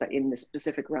owners, but in the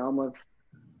specific realm of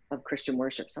Christian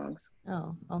worship songs.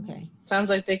 Oh, okay.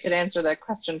 Sounds like they could answer that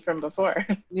question from before.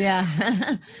 Yeah.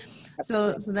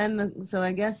 So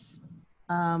I guess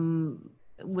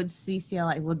would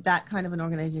CCLI, would that kind of an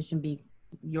organization be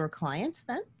your clients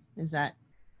then? Is that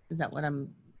what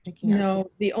I'm picking up?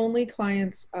 No, the only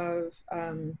clients of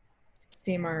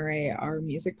CMRA are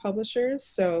music publishers.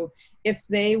 So if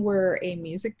they were a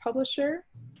music publisher,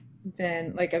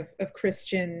 then like of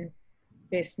Christian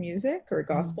based music or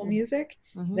gospel music,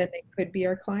 then they could be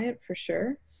our client for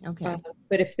sure. Okay.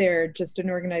 But if they're just an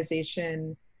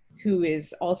organization who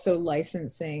is also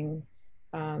licensing,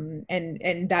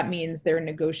 and that means they're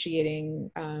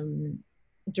negotiating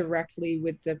directly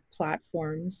with the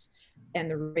platforms and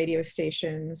the radio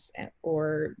stations,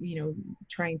 or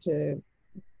trying to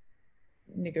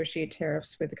negotiate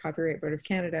tariffs with the Copyright Board of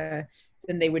Canada,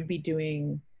 then they would be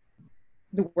doing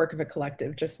the work of a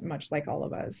collective, just much like all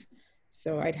of us.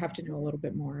 So I'd have to know a little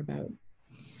bit more about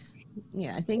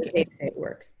I think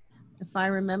work. If I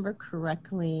remember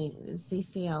correctly,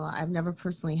 CCLI, I've never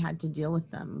personally had to deal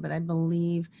with them, but I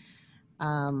believe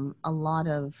a lot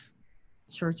of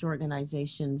church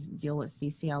organizations deal with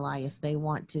CCLI if they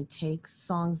want to take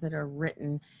songs that are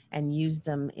written and use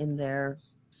them in their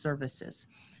services.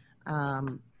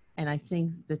 And I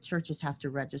think the churches have to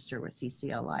register with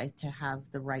CCLI to have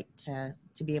the right to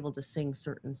be able to sing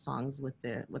certain songs with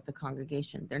the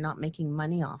congregation. They're not making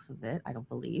money off of it, I don't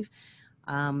believe.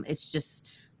 It's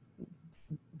just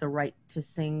the right to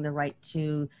sing, the right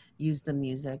to use the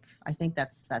music. I think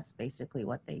that's basically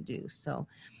what they do. So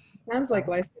sounds like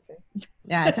licensing.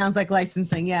 Yeah, it sounds like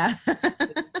licensing. Yeah.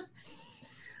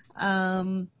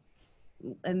 And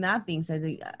that being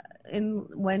said,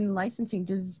 when licensing,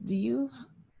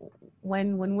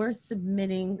 when we're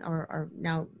submitting or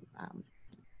now,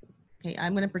 okay,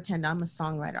 I'm going to pretend I'm a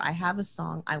songwriter. I have a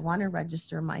song. I want to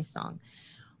register my song.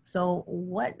 So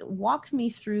walk me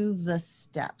through the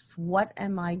steps. What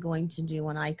am I going to do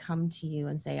when I come to you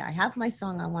and say, I have my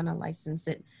song, I want to license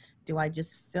it? Do I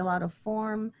just fill out a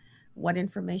form? What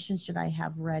information should I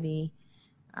have ready?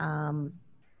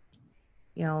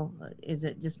 Is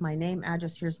it just my name,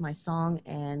 address, here's my song,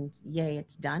 and yay,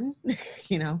 it's done?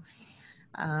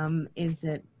 Is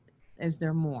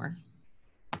there more?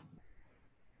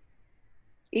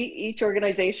 Each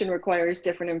organization requires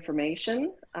different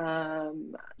information.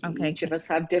 Okay. Each of us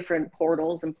have different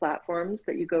portals and platforms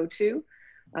that you go to.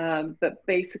 But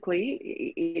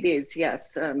basically it is,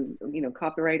 yes,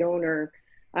 copyright owner,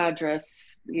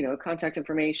 address, contact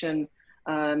information,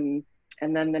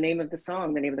 and then the name of the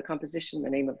song, the name of the composition, the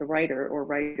name of the writer or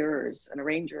writers, an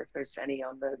arranger if there's any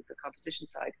on the composition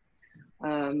side,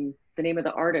 the name of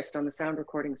the artist on the sound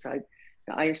recording side,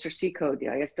 the ISRC code, the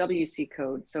ISWC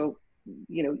code. So,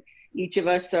 you know, each of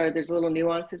us are, there's little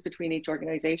nuances between each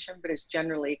organization, but it's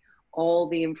generally all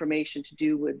the information to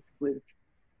do with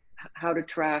how to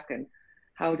track and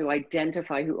how to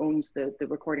identify who owns the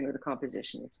recording or the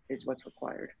composition is what's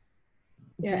required.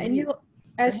 Yeah, and you'll,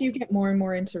 as you get more and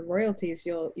more into royalties,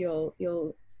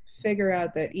 you'll figure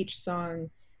out that each song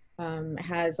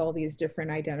has all these different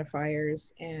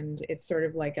identifiers, and it's sort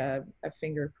of like a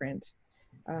fingerprint.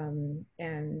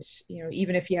 And you know,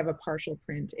 even if you have a partial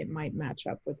print, it might match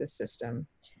up with the system,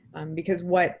 because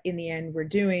what in the end we're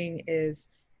doing is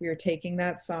we're taking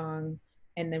that song,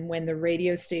 and then when the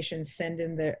radio stations send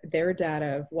in their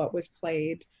data of what was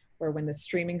played, or when the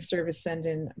streaming service send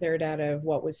in their data of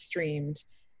what was streamed,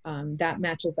 that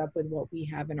matches up with what we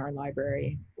have in our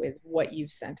library with what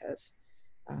you've sent us.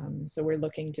 So we're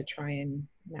looking to try and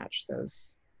match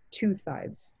those two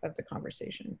sides of the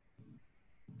conversation.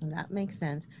 That makes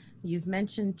sense. You've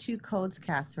mentioned two codes,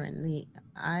 Catherine, the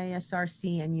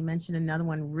ISRC, and you mentioned another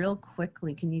one real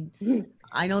quickly. Can you,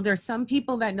 I know there's some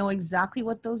people that know exactly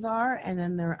what those are, and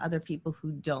then there are other people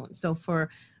who don't. So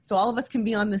so all of us can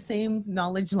be on the same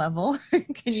knowledge level.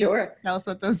 Can you tell us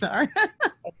what those are?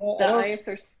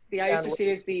 The ISRC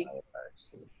is the,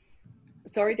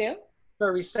 sorry, Dan?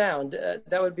 For sound,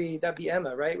 that'd be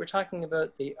Emma, right? We're talking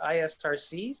about the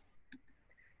ISRCs.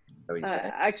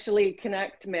 Actually,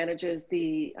 Connect manages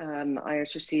the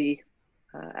ISRC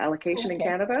allocation in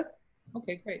Canada.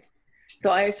 Okay, great.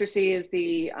 So ISRC is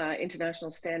the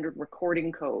International Standard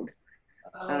Recording Code,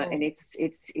 and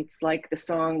it's like the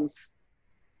song's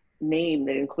name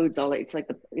that includes all. It's like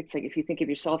if you think of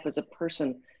yourself as a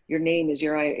person, your name is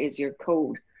your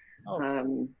code,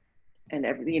 and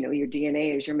your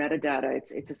DNA is your metadata.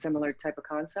 It's a similar type of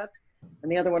concept.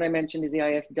 And the other one I mentioned is the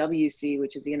ISWC,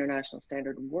 which is the International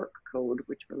Standard Work Code,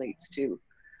 which relates to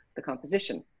the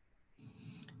composition.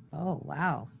 Oh,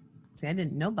 wow. See, I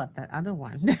didn't know about that other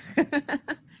one.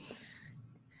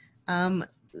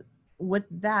 With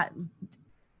that,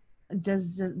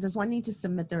 does one need to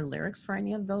submit their lyrics for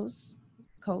any of those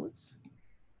codes?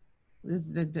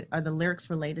 Are the lyrics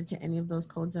related to any of those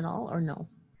codes at all, or no?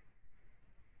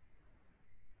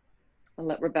 I'll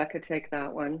let Rebecca take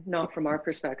that one. Not from our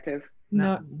perspective.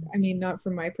 Not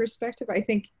from my perspective. I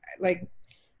think, like,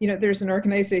 you know, there's an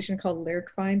organization called Lyric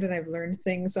Find, and I've learned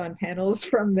things on panels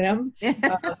from them. And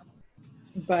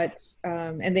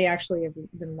they actually have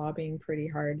been lobbying pretty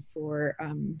hard for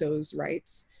those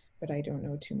rights, but I don't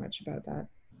know too much about that.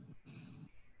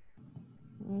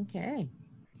 Okay.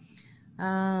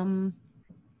 Well,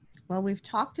 we've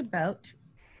talked about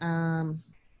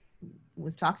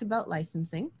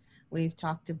licensing. We've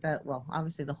talked about, well,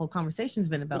 obviously the whole conversation's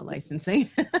been about licensing.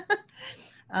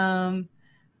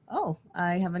 Oh,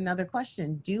 I have another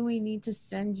question. Do we need to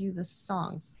send you the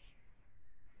songs?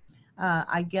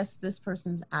 I guess this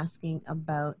person's asking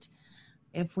about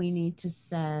if we need to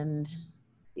send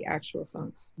the actual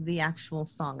songs. The actual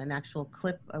song, an actual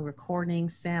clip, a recording,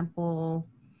 sample.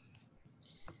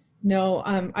 No,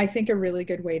 I think a really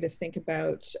good way to think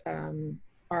about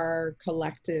our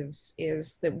collectives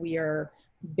is that we are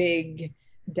big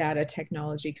data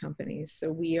technology companies.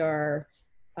 So we are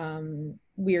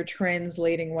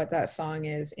translating what that song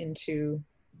is into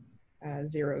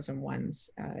zeros and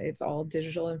ones. It's all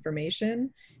digital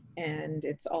information, and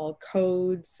it's all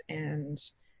codes and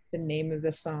the name of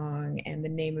the song and the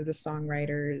name of the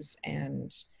songwriters.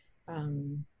 And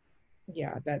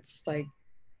yeah, that's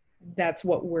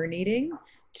what we're needing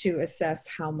to assess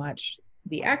how much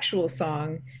the actual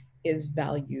song is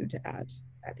valued at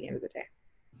the end of the day.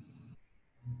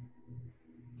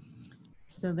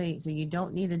 So you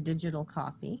don't need a digital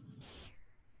copy.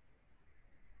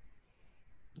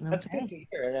 That's good to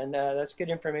hear, and that's good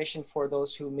information for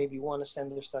those who maybe want to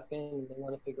send their stuff in and they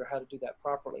want to figure out how to do that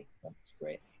properly. That's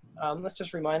great. Let's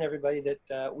just remind everybody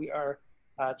that we are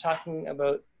talking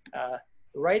about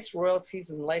rights,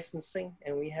 royalties, and licensing,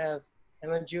 and we have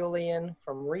Emma Julian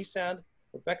from Resound,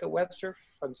 Rebecca Webster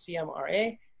from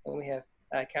CMRA, and we have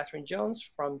Catherine Jones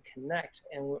from Connect.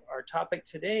 And our topic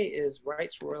today is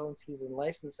rights, royalties, and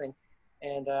licensing.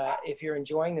 And if you're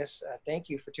enjoying this, thank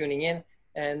you for tuning in.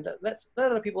 And let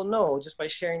other people know just by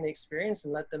sharing the experience,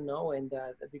 and let them know. And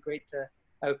that'd be great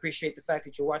I appreciate the fact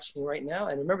that you're watching right now.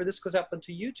 And remember, this goes up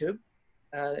onto YouTube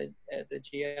at the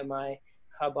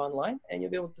GMIHub online, and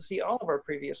you'll be able to see all of our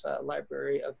previous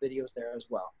library of videos there as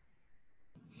well.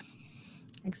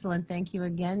 Excellent. Thank you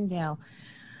again, Dale.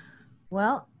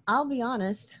 Well, I'll be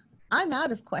honest, I'm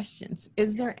out of questions.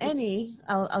 Is there any,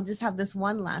 I'll just have this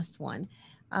one last one.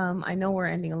 I know we're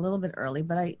ending a little bit early,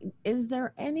 but is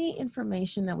there any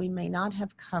information that we may not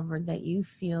have covered that you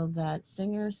feel that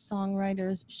singers,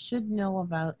 songwriters should know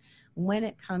about when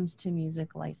it comes to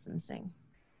music licensing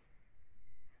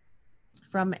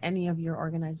from any of your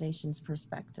organization's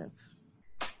perspective?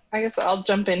 I guess I'll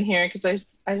jump in here because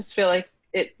I just feel like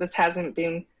this hasn't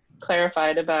been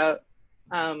clarified about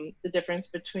the difference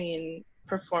between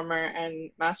performer and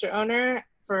master owner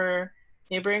for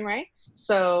neighboring rights.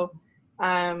 So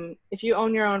if you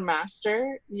own your own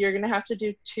master, you're going to have to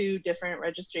do 2 different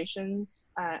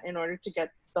registrations in order to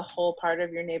get the whole part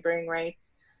of your neighboring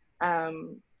rights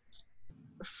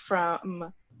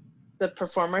from the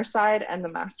performer side and the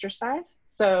master side.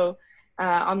 So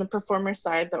on the performer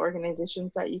side, the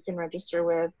organizations that you can register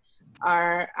with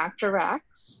are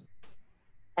Actor-Rax,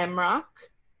 MROC,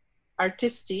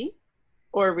 Artisti,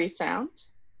 or Resound.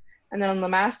 And then on the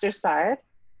master side,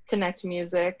 Connect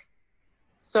Music,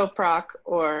 Soproc,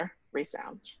 or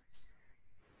Resound.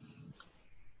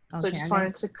 Okay, so just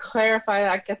wanted to clarify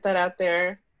that, get that out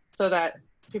there so that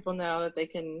people know that they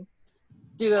can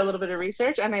do a little bit of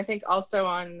research. And I think also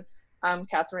on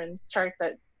Catherine's chart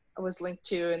that was linked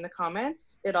to in the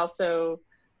comments, it also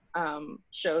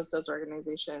shows those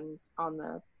organizations on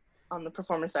the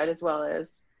performer side as well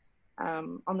as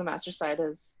on the master side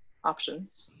as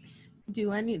options.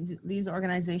 Do any of these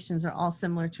organizations are all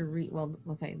similar to well,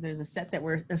 okay, there's a set that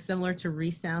were similar to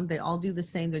Resound. They all do the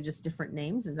same, they're just different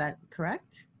names. Is that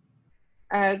correct?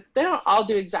 They don't all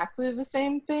do exactly the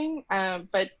same thing,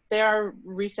 but they are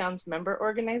Resound's member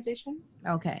organizations.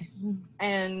 Okay.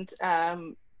 And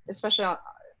especially,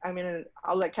 I mean,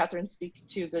 I'll let Catherine speak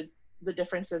to the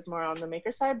differences more on the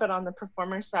maker side, but on the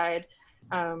performer side,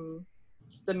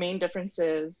 the main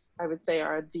differences, I would say,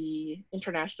 are the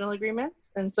international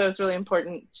agreements. And so it's really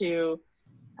important to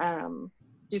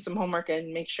do some homework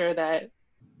and make sure that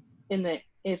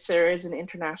if there is an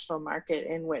international market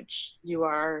in which you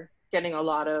are getting a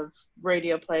lot of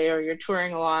radio play or you're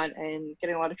touring a lot and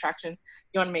getting a lot of traction,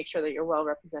 you want to make sure that you're well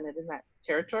represented in that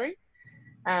territory.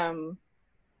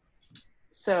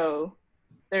 So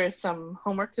there is some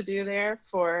homework to do there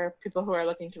for people who are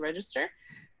looking to register.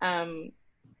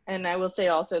 And I will say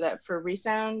also that for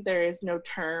Resound, there is no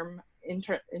term in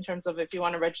terms of if you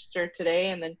want to register today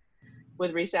and then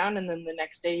with Resound, and then the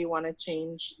next day you want to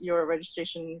change your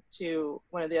registration to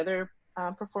one of the other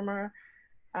performer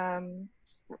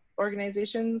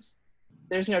organizations,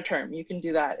 there's no term. You can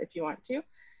do that if you want to.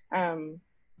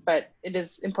 But it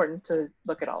is important to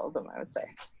look at all of them, I would say.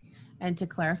 And to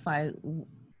clarify,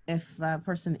 if a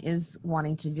person is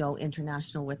wanting to go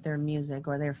international with their music,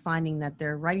 or they're finding that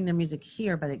they're writing their music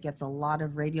here, but it gets a lot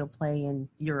of radio play in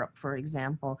Europe, for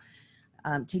example,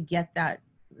 to get that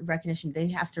recognition, they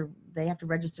have to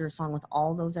register a song with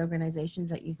all those organizations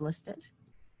that you've listed?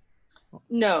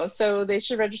 No, so they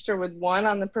should register with one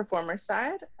on the performer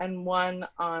side and one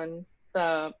on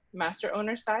the master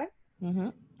owner side. Mm-hmm.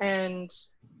 And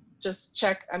just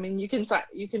check. I mean, you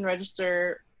can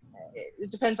register. It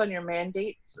depends on your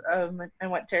mandates and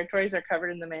what territories are covered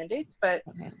in the mandates, but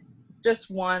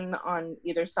just one on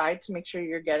either side to make sure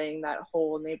you're getting that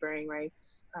whole neighboring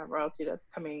rights royalty that's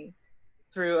coming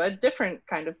through a different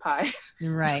kind of pie.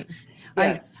 Right.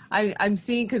 Yeah. I'm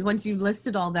seeing, because once you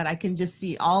listed all that, I can just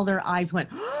see all their eyes went,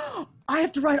 oh, I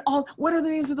have to write what are the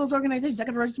names of those organizations? I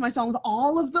got to register my song with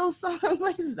all of those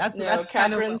songs. That's Catherine's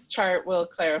kind of chart will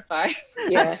clarify.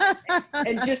 Yeah.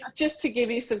 And just to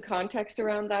give you some context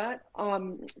around that,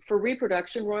 for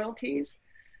reproduction royalties,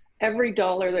 every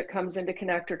dollar that comes into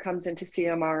Connect or comes into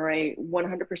CMRA,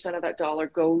 100% of that dollar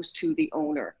goes to the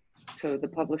owner, so the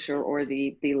publisher or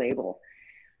the label.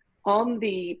 On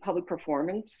the public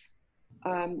performance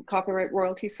copyright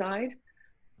royalty side,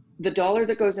 the dollar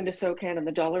that goes into SOCAN and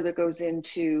the dollar that goes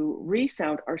into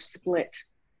Resound are split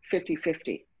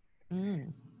 50-50.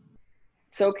 Mm.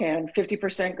 SOCAN,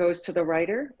 50% goes to the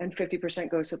writer and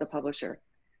 50% goes to the publisher.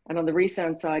 And on the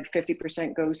Resound side,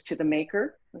 50% goes to the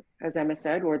maker, as Emma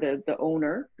said, or the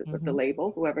owner, the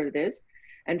label, whoever it is,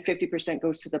 and 50%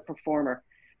 goes to the performer.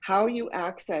 How you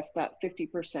access that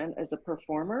 50% as a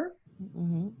performer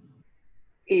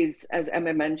is, as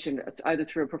Emma mentioned, either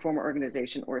through a performer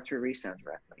organization or through Resound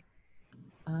directly.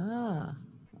 Ah,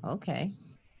 okay.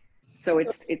 So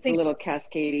it's a little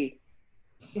cascadey.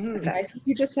 I think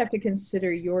you just have to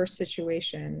consider your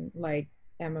situation, like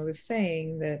Emma was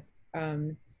saying, that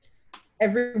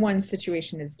everyone's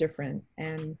situation is different,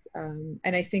 and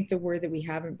I think the word that we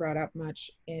haven't brought up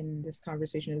much in this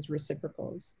conversation is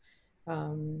reciprocals.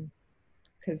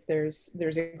 because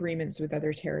there's agreements with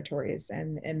other territories,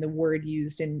 and the word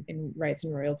used in rights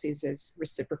and royalties is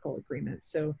reciprocal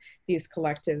agreements. So these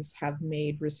collectives have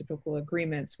made reciprocal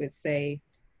agreements with, say,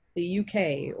 the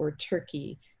UK or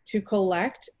Turkey to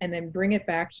collect and then bring it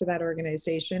back to that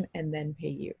organization and then pay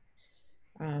you.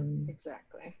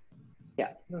 Exactly.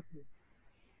 Yeah. Mm-hmm.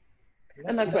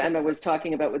 And that's what Emma was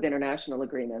talking about with international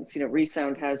agreements. You know,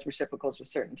 Resound has reciprocals with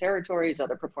certain territories.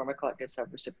 Other performer collectives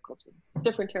have reciprocals with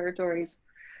different territories.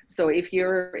 So if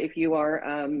you are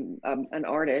an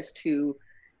artist who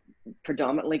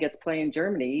predominantly gets play in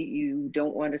Germany, you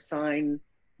don't want to sign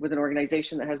with an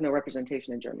organization that has no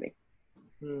representation in Germany.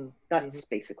 Mm-hmm. That's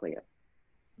basically it.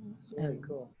 Very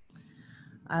cool.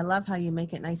 I love how you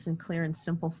make it nice and clear and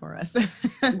simple for us.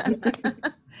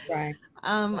 Right.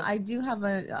 I do have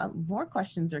more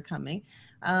questions are coming.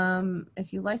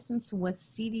 If you license with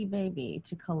CD Baby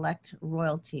to collect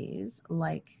royalties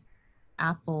like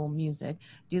Apple Music,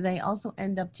 do they also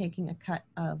end up taking a cut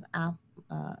of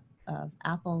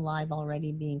Apple Live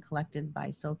already being collected by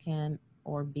SOCAN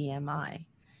or BMI?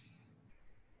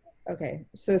 Okay,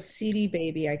 so CD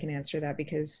Baby, I can answer that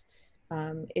because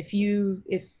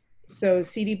so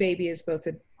CD Baby is both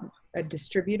a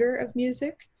distributor of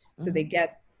music, so they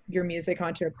get your music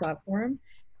onto a platform,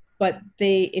 but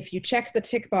if you check the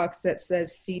tick box that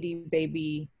says CD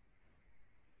Baby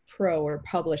Pro or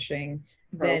publishing,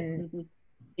 then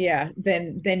yeah,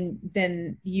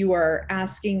 then you are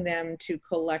asking them to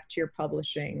collect your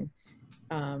publishing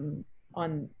on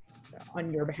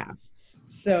your behalf.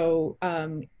 So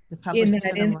in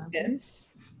that instance,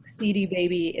 CD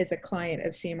Baby is a client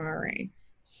of CMRA.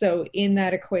 So in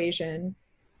that equation,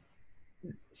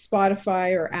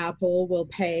 Spotify or Apple will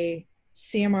pay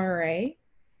CMRA.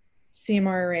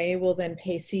 CMRA will then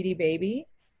pay CD Baby.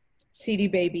 CD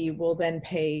Baby will then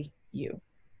pay you.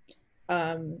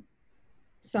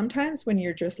 Sometimes when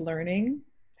you're just learning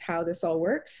how this all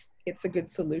works, it's a good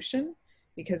solution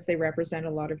because they represent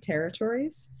a lot of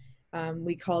territories.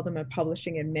 We call them a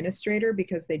publishing administrator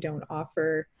because they don't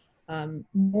offer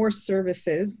more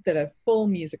services that a full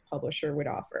music publisher would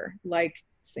offer, like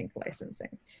sync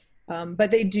licensing.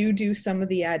 But they do some of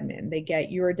the admin. They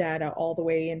get your data all the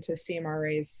way into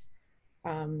CMRA's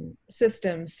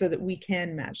systems so that we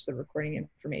can match the recording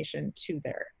information to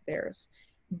theirs.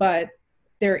 But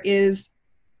there is,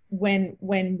 when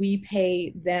we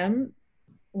pay them,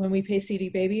 when we pay CD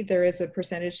Baby, there is a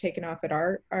percentage taken off at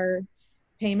our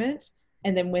payment,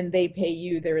 and then when they pay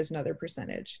you, there is another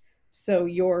percentage. So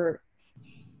your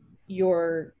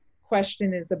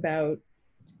question is about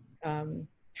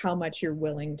how much you're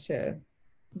willing to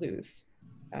lose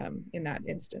in that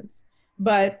instance.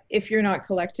 But if you're not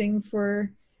collecting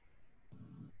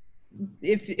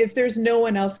if there's no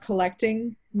one else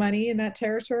collecting money in that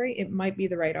territory, it might be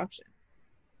the right option.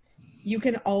 You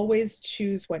can always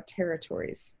choose what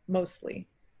territories, mostly.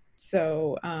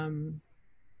 So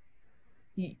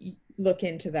you look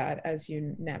into that as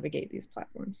you navigate these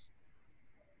platforms.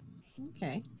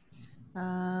 Okay.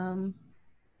 I'm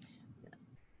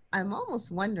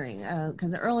almost wondering,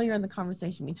 because earlier in the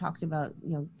conversation we talked about,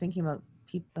 thinking about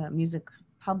music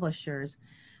publishers,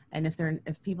 and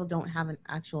if people don't have an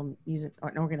actual music or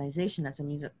an organization that's a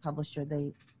music publisher,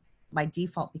 they by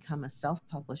default become a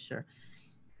self-publisher.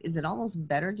 Is it almost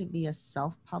better to be a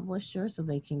self-publisher so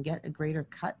they can get a greater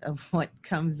cut of what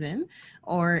comes in,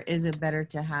 or is it better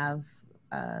to have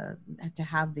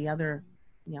the other,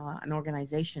 an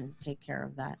organization take care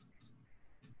of that?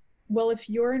 Well, if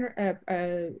you're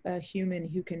a human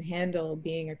who can handle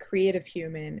being a creative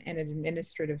human and an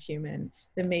administrative human,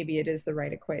 then maybe it is the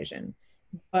right equation.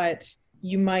 But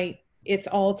it's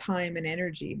all time and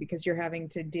energy because you're having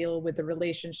to deal with the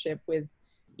relationship with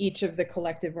each of the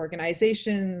collective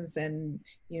organizations and,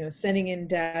 sending in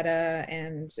data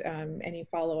and any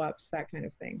follow-ups, that kind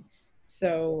of thing.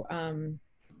 So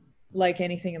like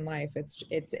anything in life, it's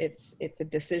a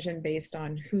decision based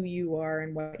on who you are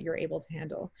and what you're able to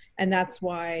handle. And that's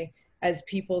why as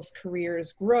people's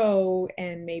careers grow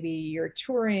and maybe you're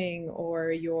touring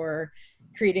or you're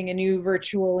creating a new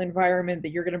virtual environment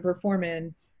that you're going to perform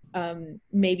in,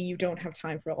 maybe you don't have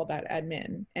time for all that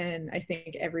admin. And I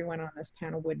think everyone on this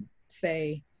panel would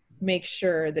say, make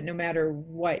sure that no matter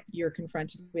what you're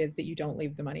confronted with, that you don't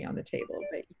leave the money on the table,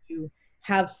 that you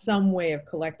have some way of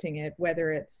collecting it,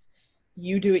 whether it's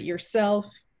you do it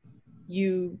yourself,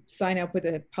 you sign up with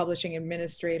a publishing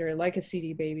administrator like a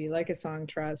CD Baby, like a Song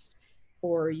Trust,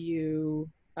 or you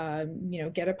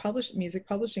get a music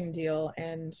publishing deal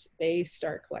and they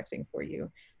start collecting for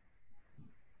you.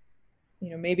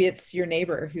 Maybe it's your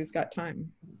neighbor who's got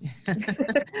time.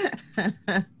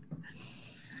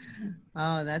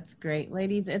 Oh, that's great.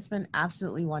 Ladies, it's been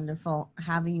absolutely wonderful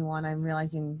having you on. I'm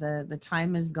realizing the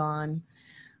time is gone,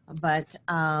 but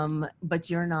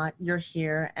you're not, you're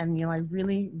here. And, I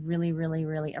really, really, really,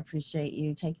 really appreciate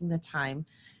you taking the time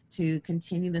to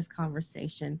continue this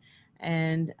conversation.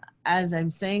 And as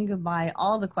I'm saying goodbye,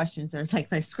 all the questions are like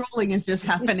scrolling is just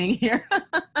happening here.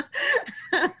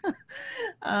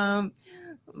 um,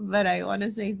 but I want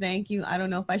to say thank you. I don't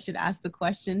know if I should ask the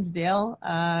questions, Dale.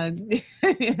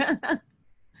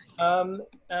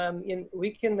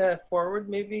 We can forward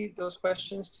maybe those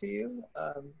questions to you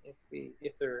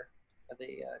if they're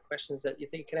the questions that you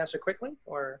think you can answer quickly,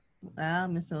 or.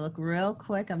 I'm just gonna look real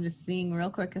quick. I'm just seeing real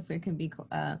quick if it can be,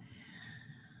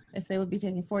 if they would be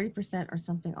taking 40% or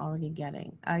something already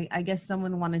getting. I guess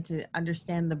someone wanted to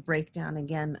understand the breakdown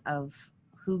again of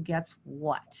who gets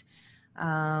what.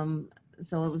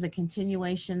 So it was a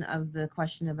continuation of the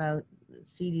question about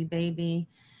CD Baby,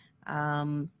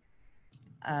 getting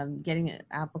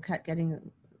Apple Cut,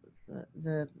 getting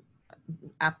the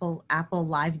Apple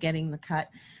Live getting the cut.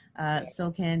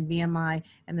 So can BMI,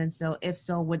 and then so if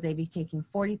so, would they be taking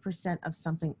 40% of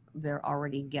something they're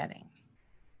already getting?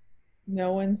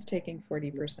 No one's taking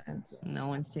 40%. No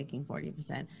one's taking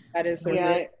 40%. That is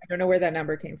Yeah. I don't know where that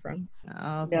number came from.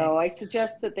 Okay. No, I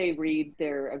suggest that they read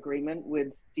their agreement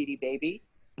with CD Baby,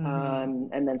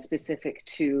 and then specific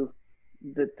to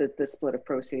the split of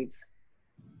proceeds.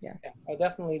 Yeah,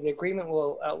 definitely. The agreement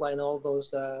will outline all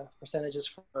those percentages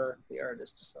for the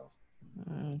artists. So.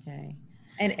 Okay.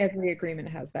 And every agreement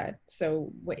has that.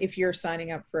 So if you're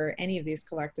signing up for any of these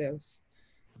collectives,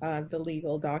 the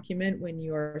legal document when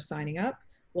you're signing up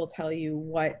will tell you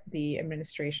what the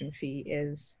administration fee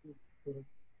is.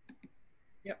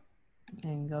 Yep.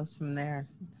 And goes from there.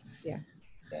 Yeah.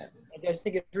 Yeah. I just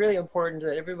think it's really important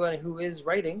that everybody who is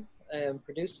writing and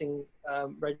producing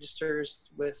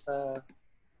registers with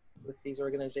these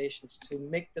organizations to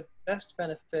make the best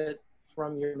benefit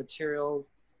from your material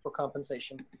for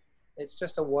compensation. It's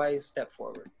just a wise step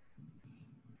forward.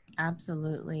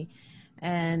 Absolutely.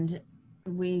 And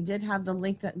we did have the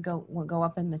link that will go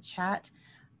up in the chat.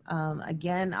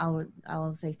 Again,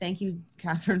 I'll say thank you,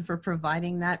 Catherine, for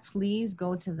providing that. Please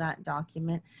go to that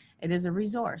document. It is a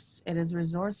resource. It is a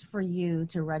resource for you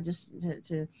to register,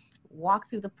 to walk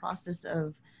through the process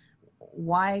of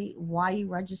why you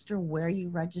register, where you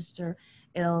register.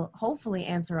 It'll hopefully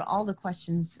answer all the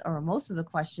questions or most of the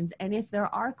questions. And if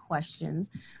there are questions,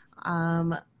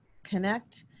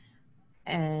 Connect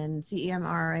and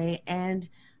CMRA and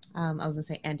I was gonna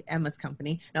say, and Emma's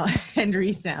company, no, and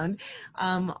Resound,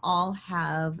 all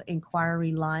have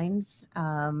inquiry lines,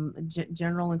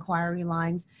 general inquiry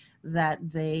lines that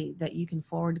you can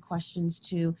forward questions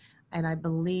to. And I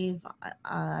believe,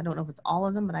 I don't know if it's all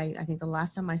of them, but I think the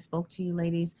last time I spoke to you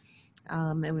ladies,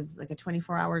 it was like a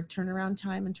 24-hour turnaround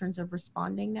time in terms of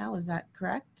responding now. Is that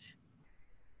correct?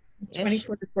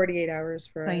 24 to 48 hours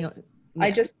for us. Yeah. I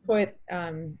just put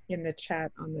in the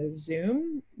chat on the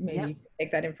Zoom, maybe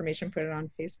take that information, put it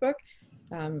on Facebook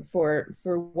for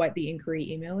what the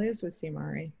inquiry email is with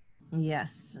CMRA.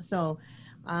 Yes. So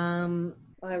I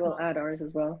will add ours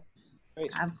as well. Great.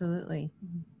 Absolutely.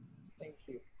 Thank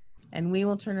you. And we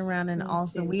will turn around and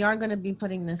also we are going to be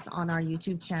putting this on our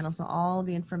YouTube channel. So all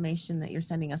the information that you're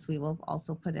sending us, we will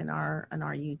also put in our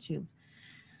YouTube.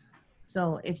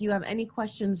 So if you have any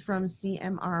questions from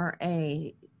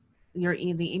CMRA,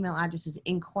 the email address is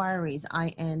inquiries,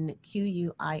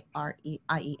 INQUIRIES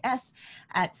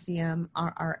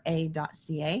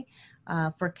 @cmrra.ca.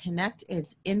 For Connect,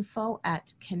 it's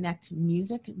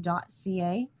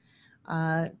info@connectmusic.ca.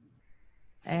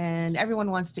 And everyone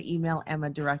wants to email Emma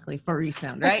directly for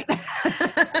Resound, right?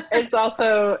 It's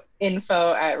also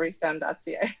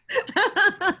info@resound.ca.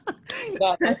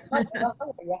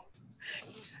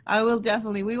 We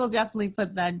will definitely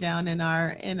put that down in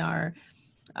our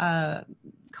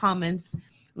comments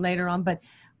later on. But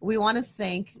we want to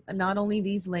thank not only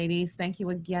these ladies, thank you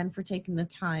again for taking the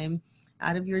time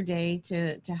out of your day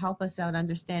to help us out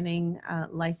understanding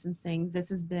licensing. This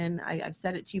has been, I've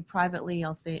said it to you privately,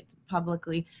 I'll say it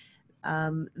publicly.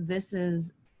 This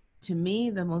is, to me,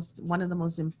 one of the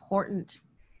most important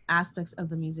aspects of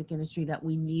the music industry that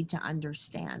we need to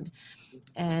understand.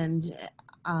 And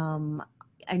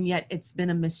yet it's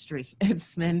been a mystery.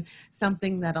 It's been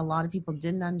something that a lot of people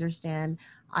didn't understand.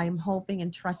 I'm hoping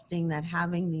and trusting that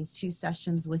having these 2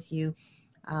 sessions with you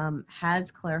has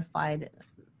clarified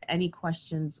any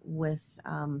questions with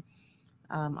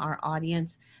our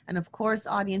audience. And of course,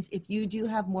 audience, if you do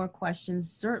have more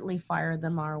questions, certainly fire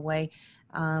them our way.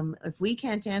 If we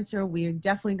can't answer, we're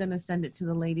definitely going to send it to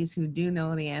the ladies who do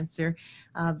know the answer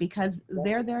because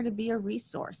they're there to be a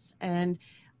resource. And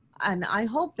I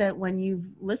hope that when you've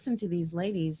listened to these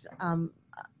ladies,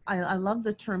 I love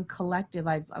the term collective.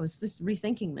 I was just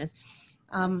rethinking this.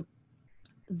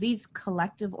 These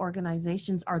collective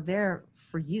organizations are there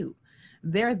for you.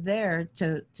 They're there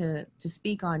to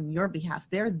speak on your behalf.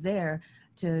 They're there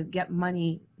to get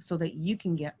money so that you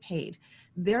can get paid.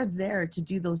 They're there to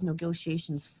do those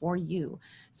negotiations for you.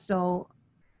 So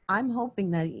I'm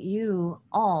hoping that you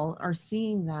all are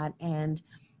seeing that, and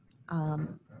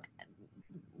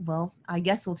well, I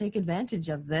guess we'll take advantage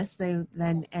of this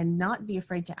and not be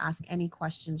afraid to ask any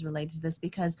questions related to this,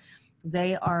 because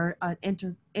they are an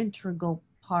integral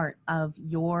part of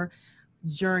your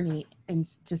journey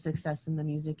to success in the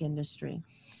music industry.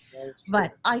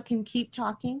 But I can keep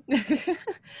talking.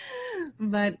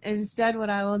 But instead, what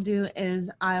I will do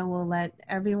is I will let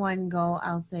everyone go.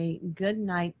 I'll say good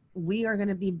night. We are going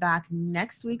to be back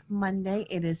next week, Monday.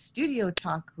 It is Studio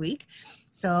Talk Week.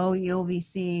 So you'll be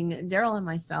seeing Daryl and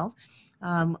myself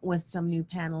with some new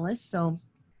panelists. So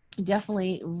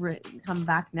definitely come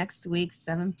back next week,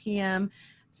 7 p.m.,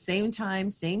 same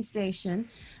time, same station,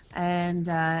 and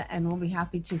we'll be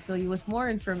happy to fill you with more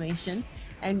information.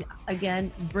 And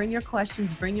again, bring your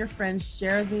questions, bring your friends,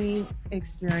 share the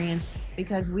experience,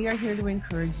 because we are here to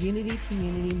encourage unity,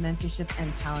 community, mentorship,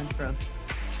 and talent growth.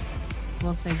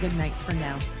 We'll say good night for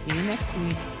now. See you next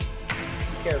week.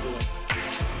 Take care, everyone.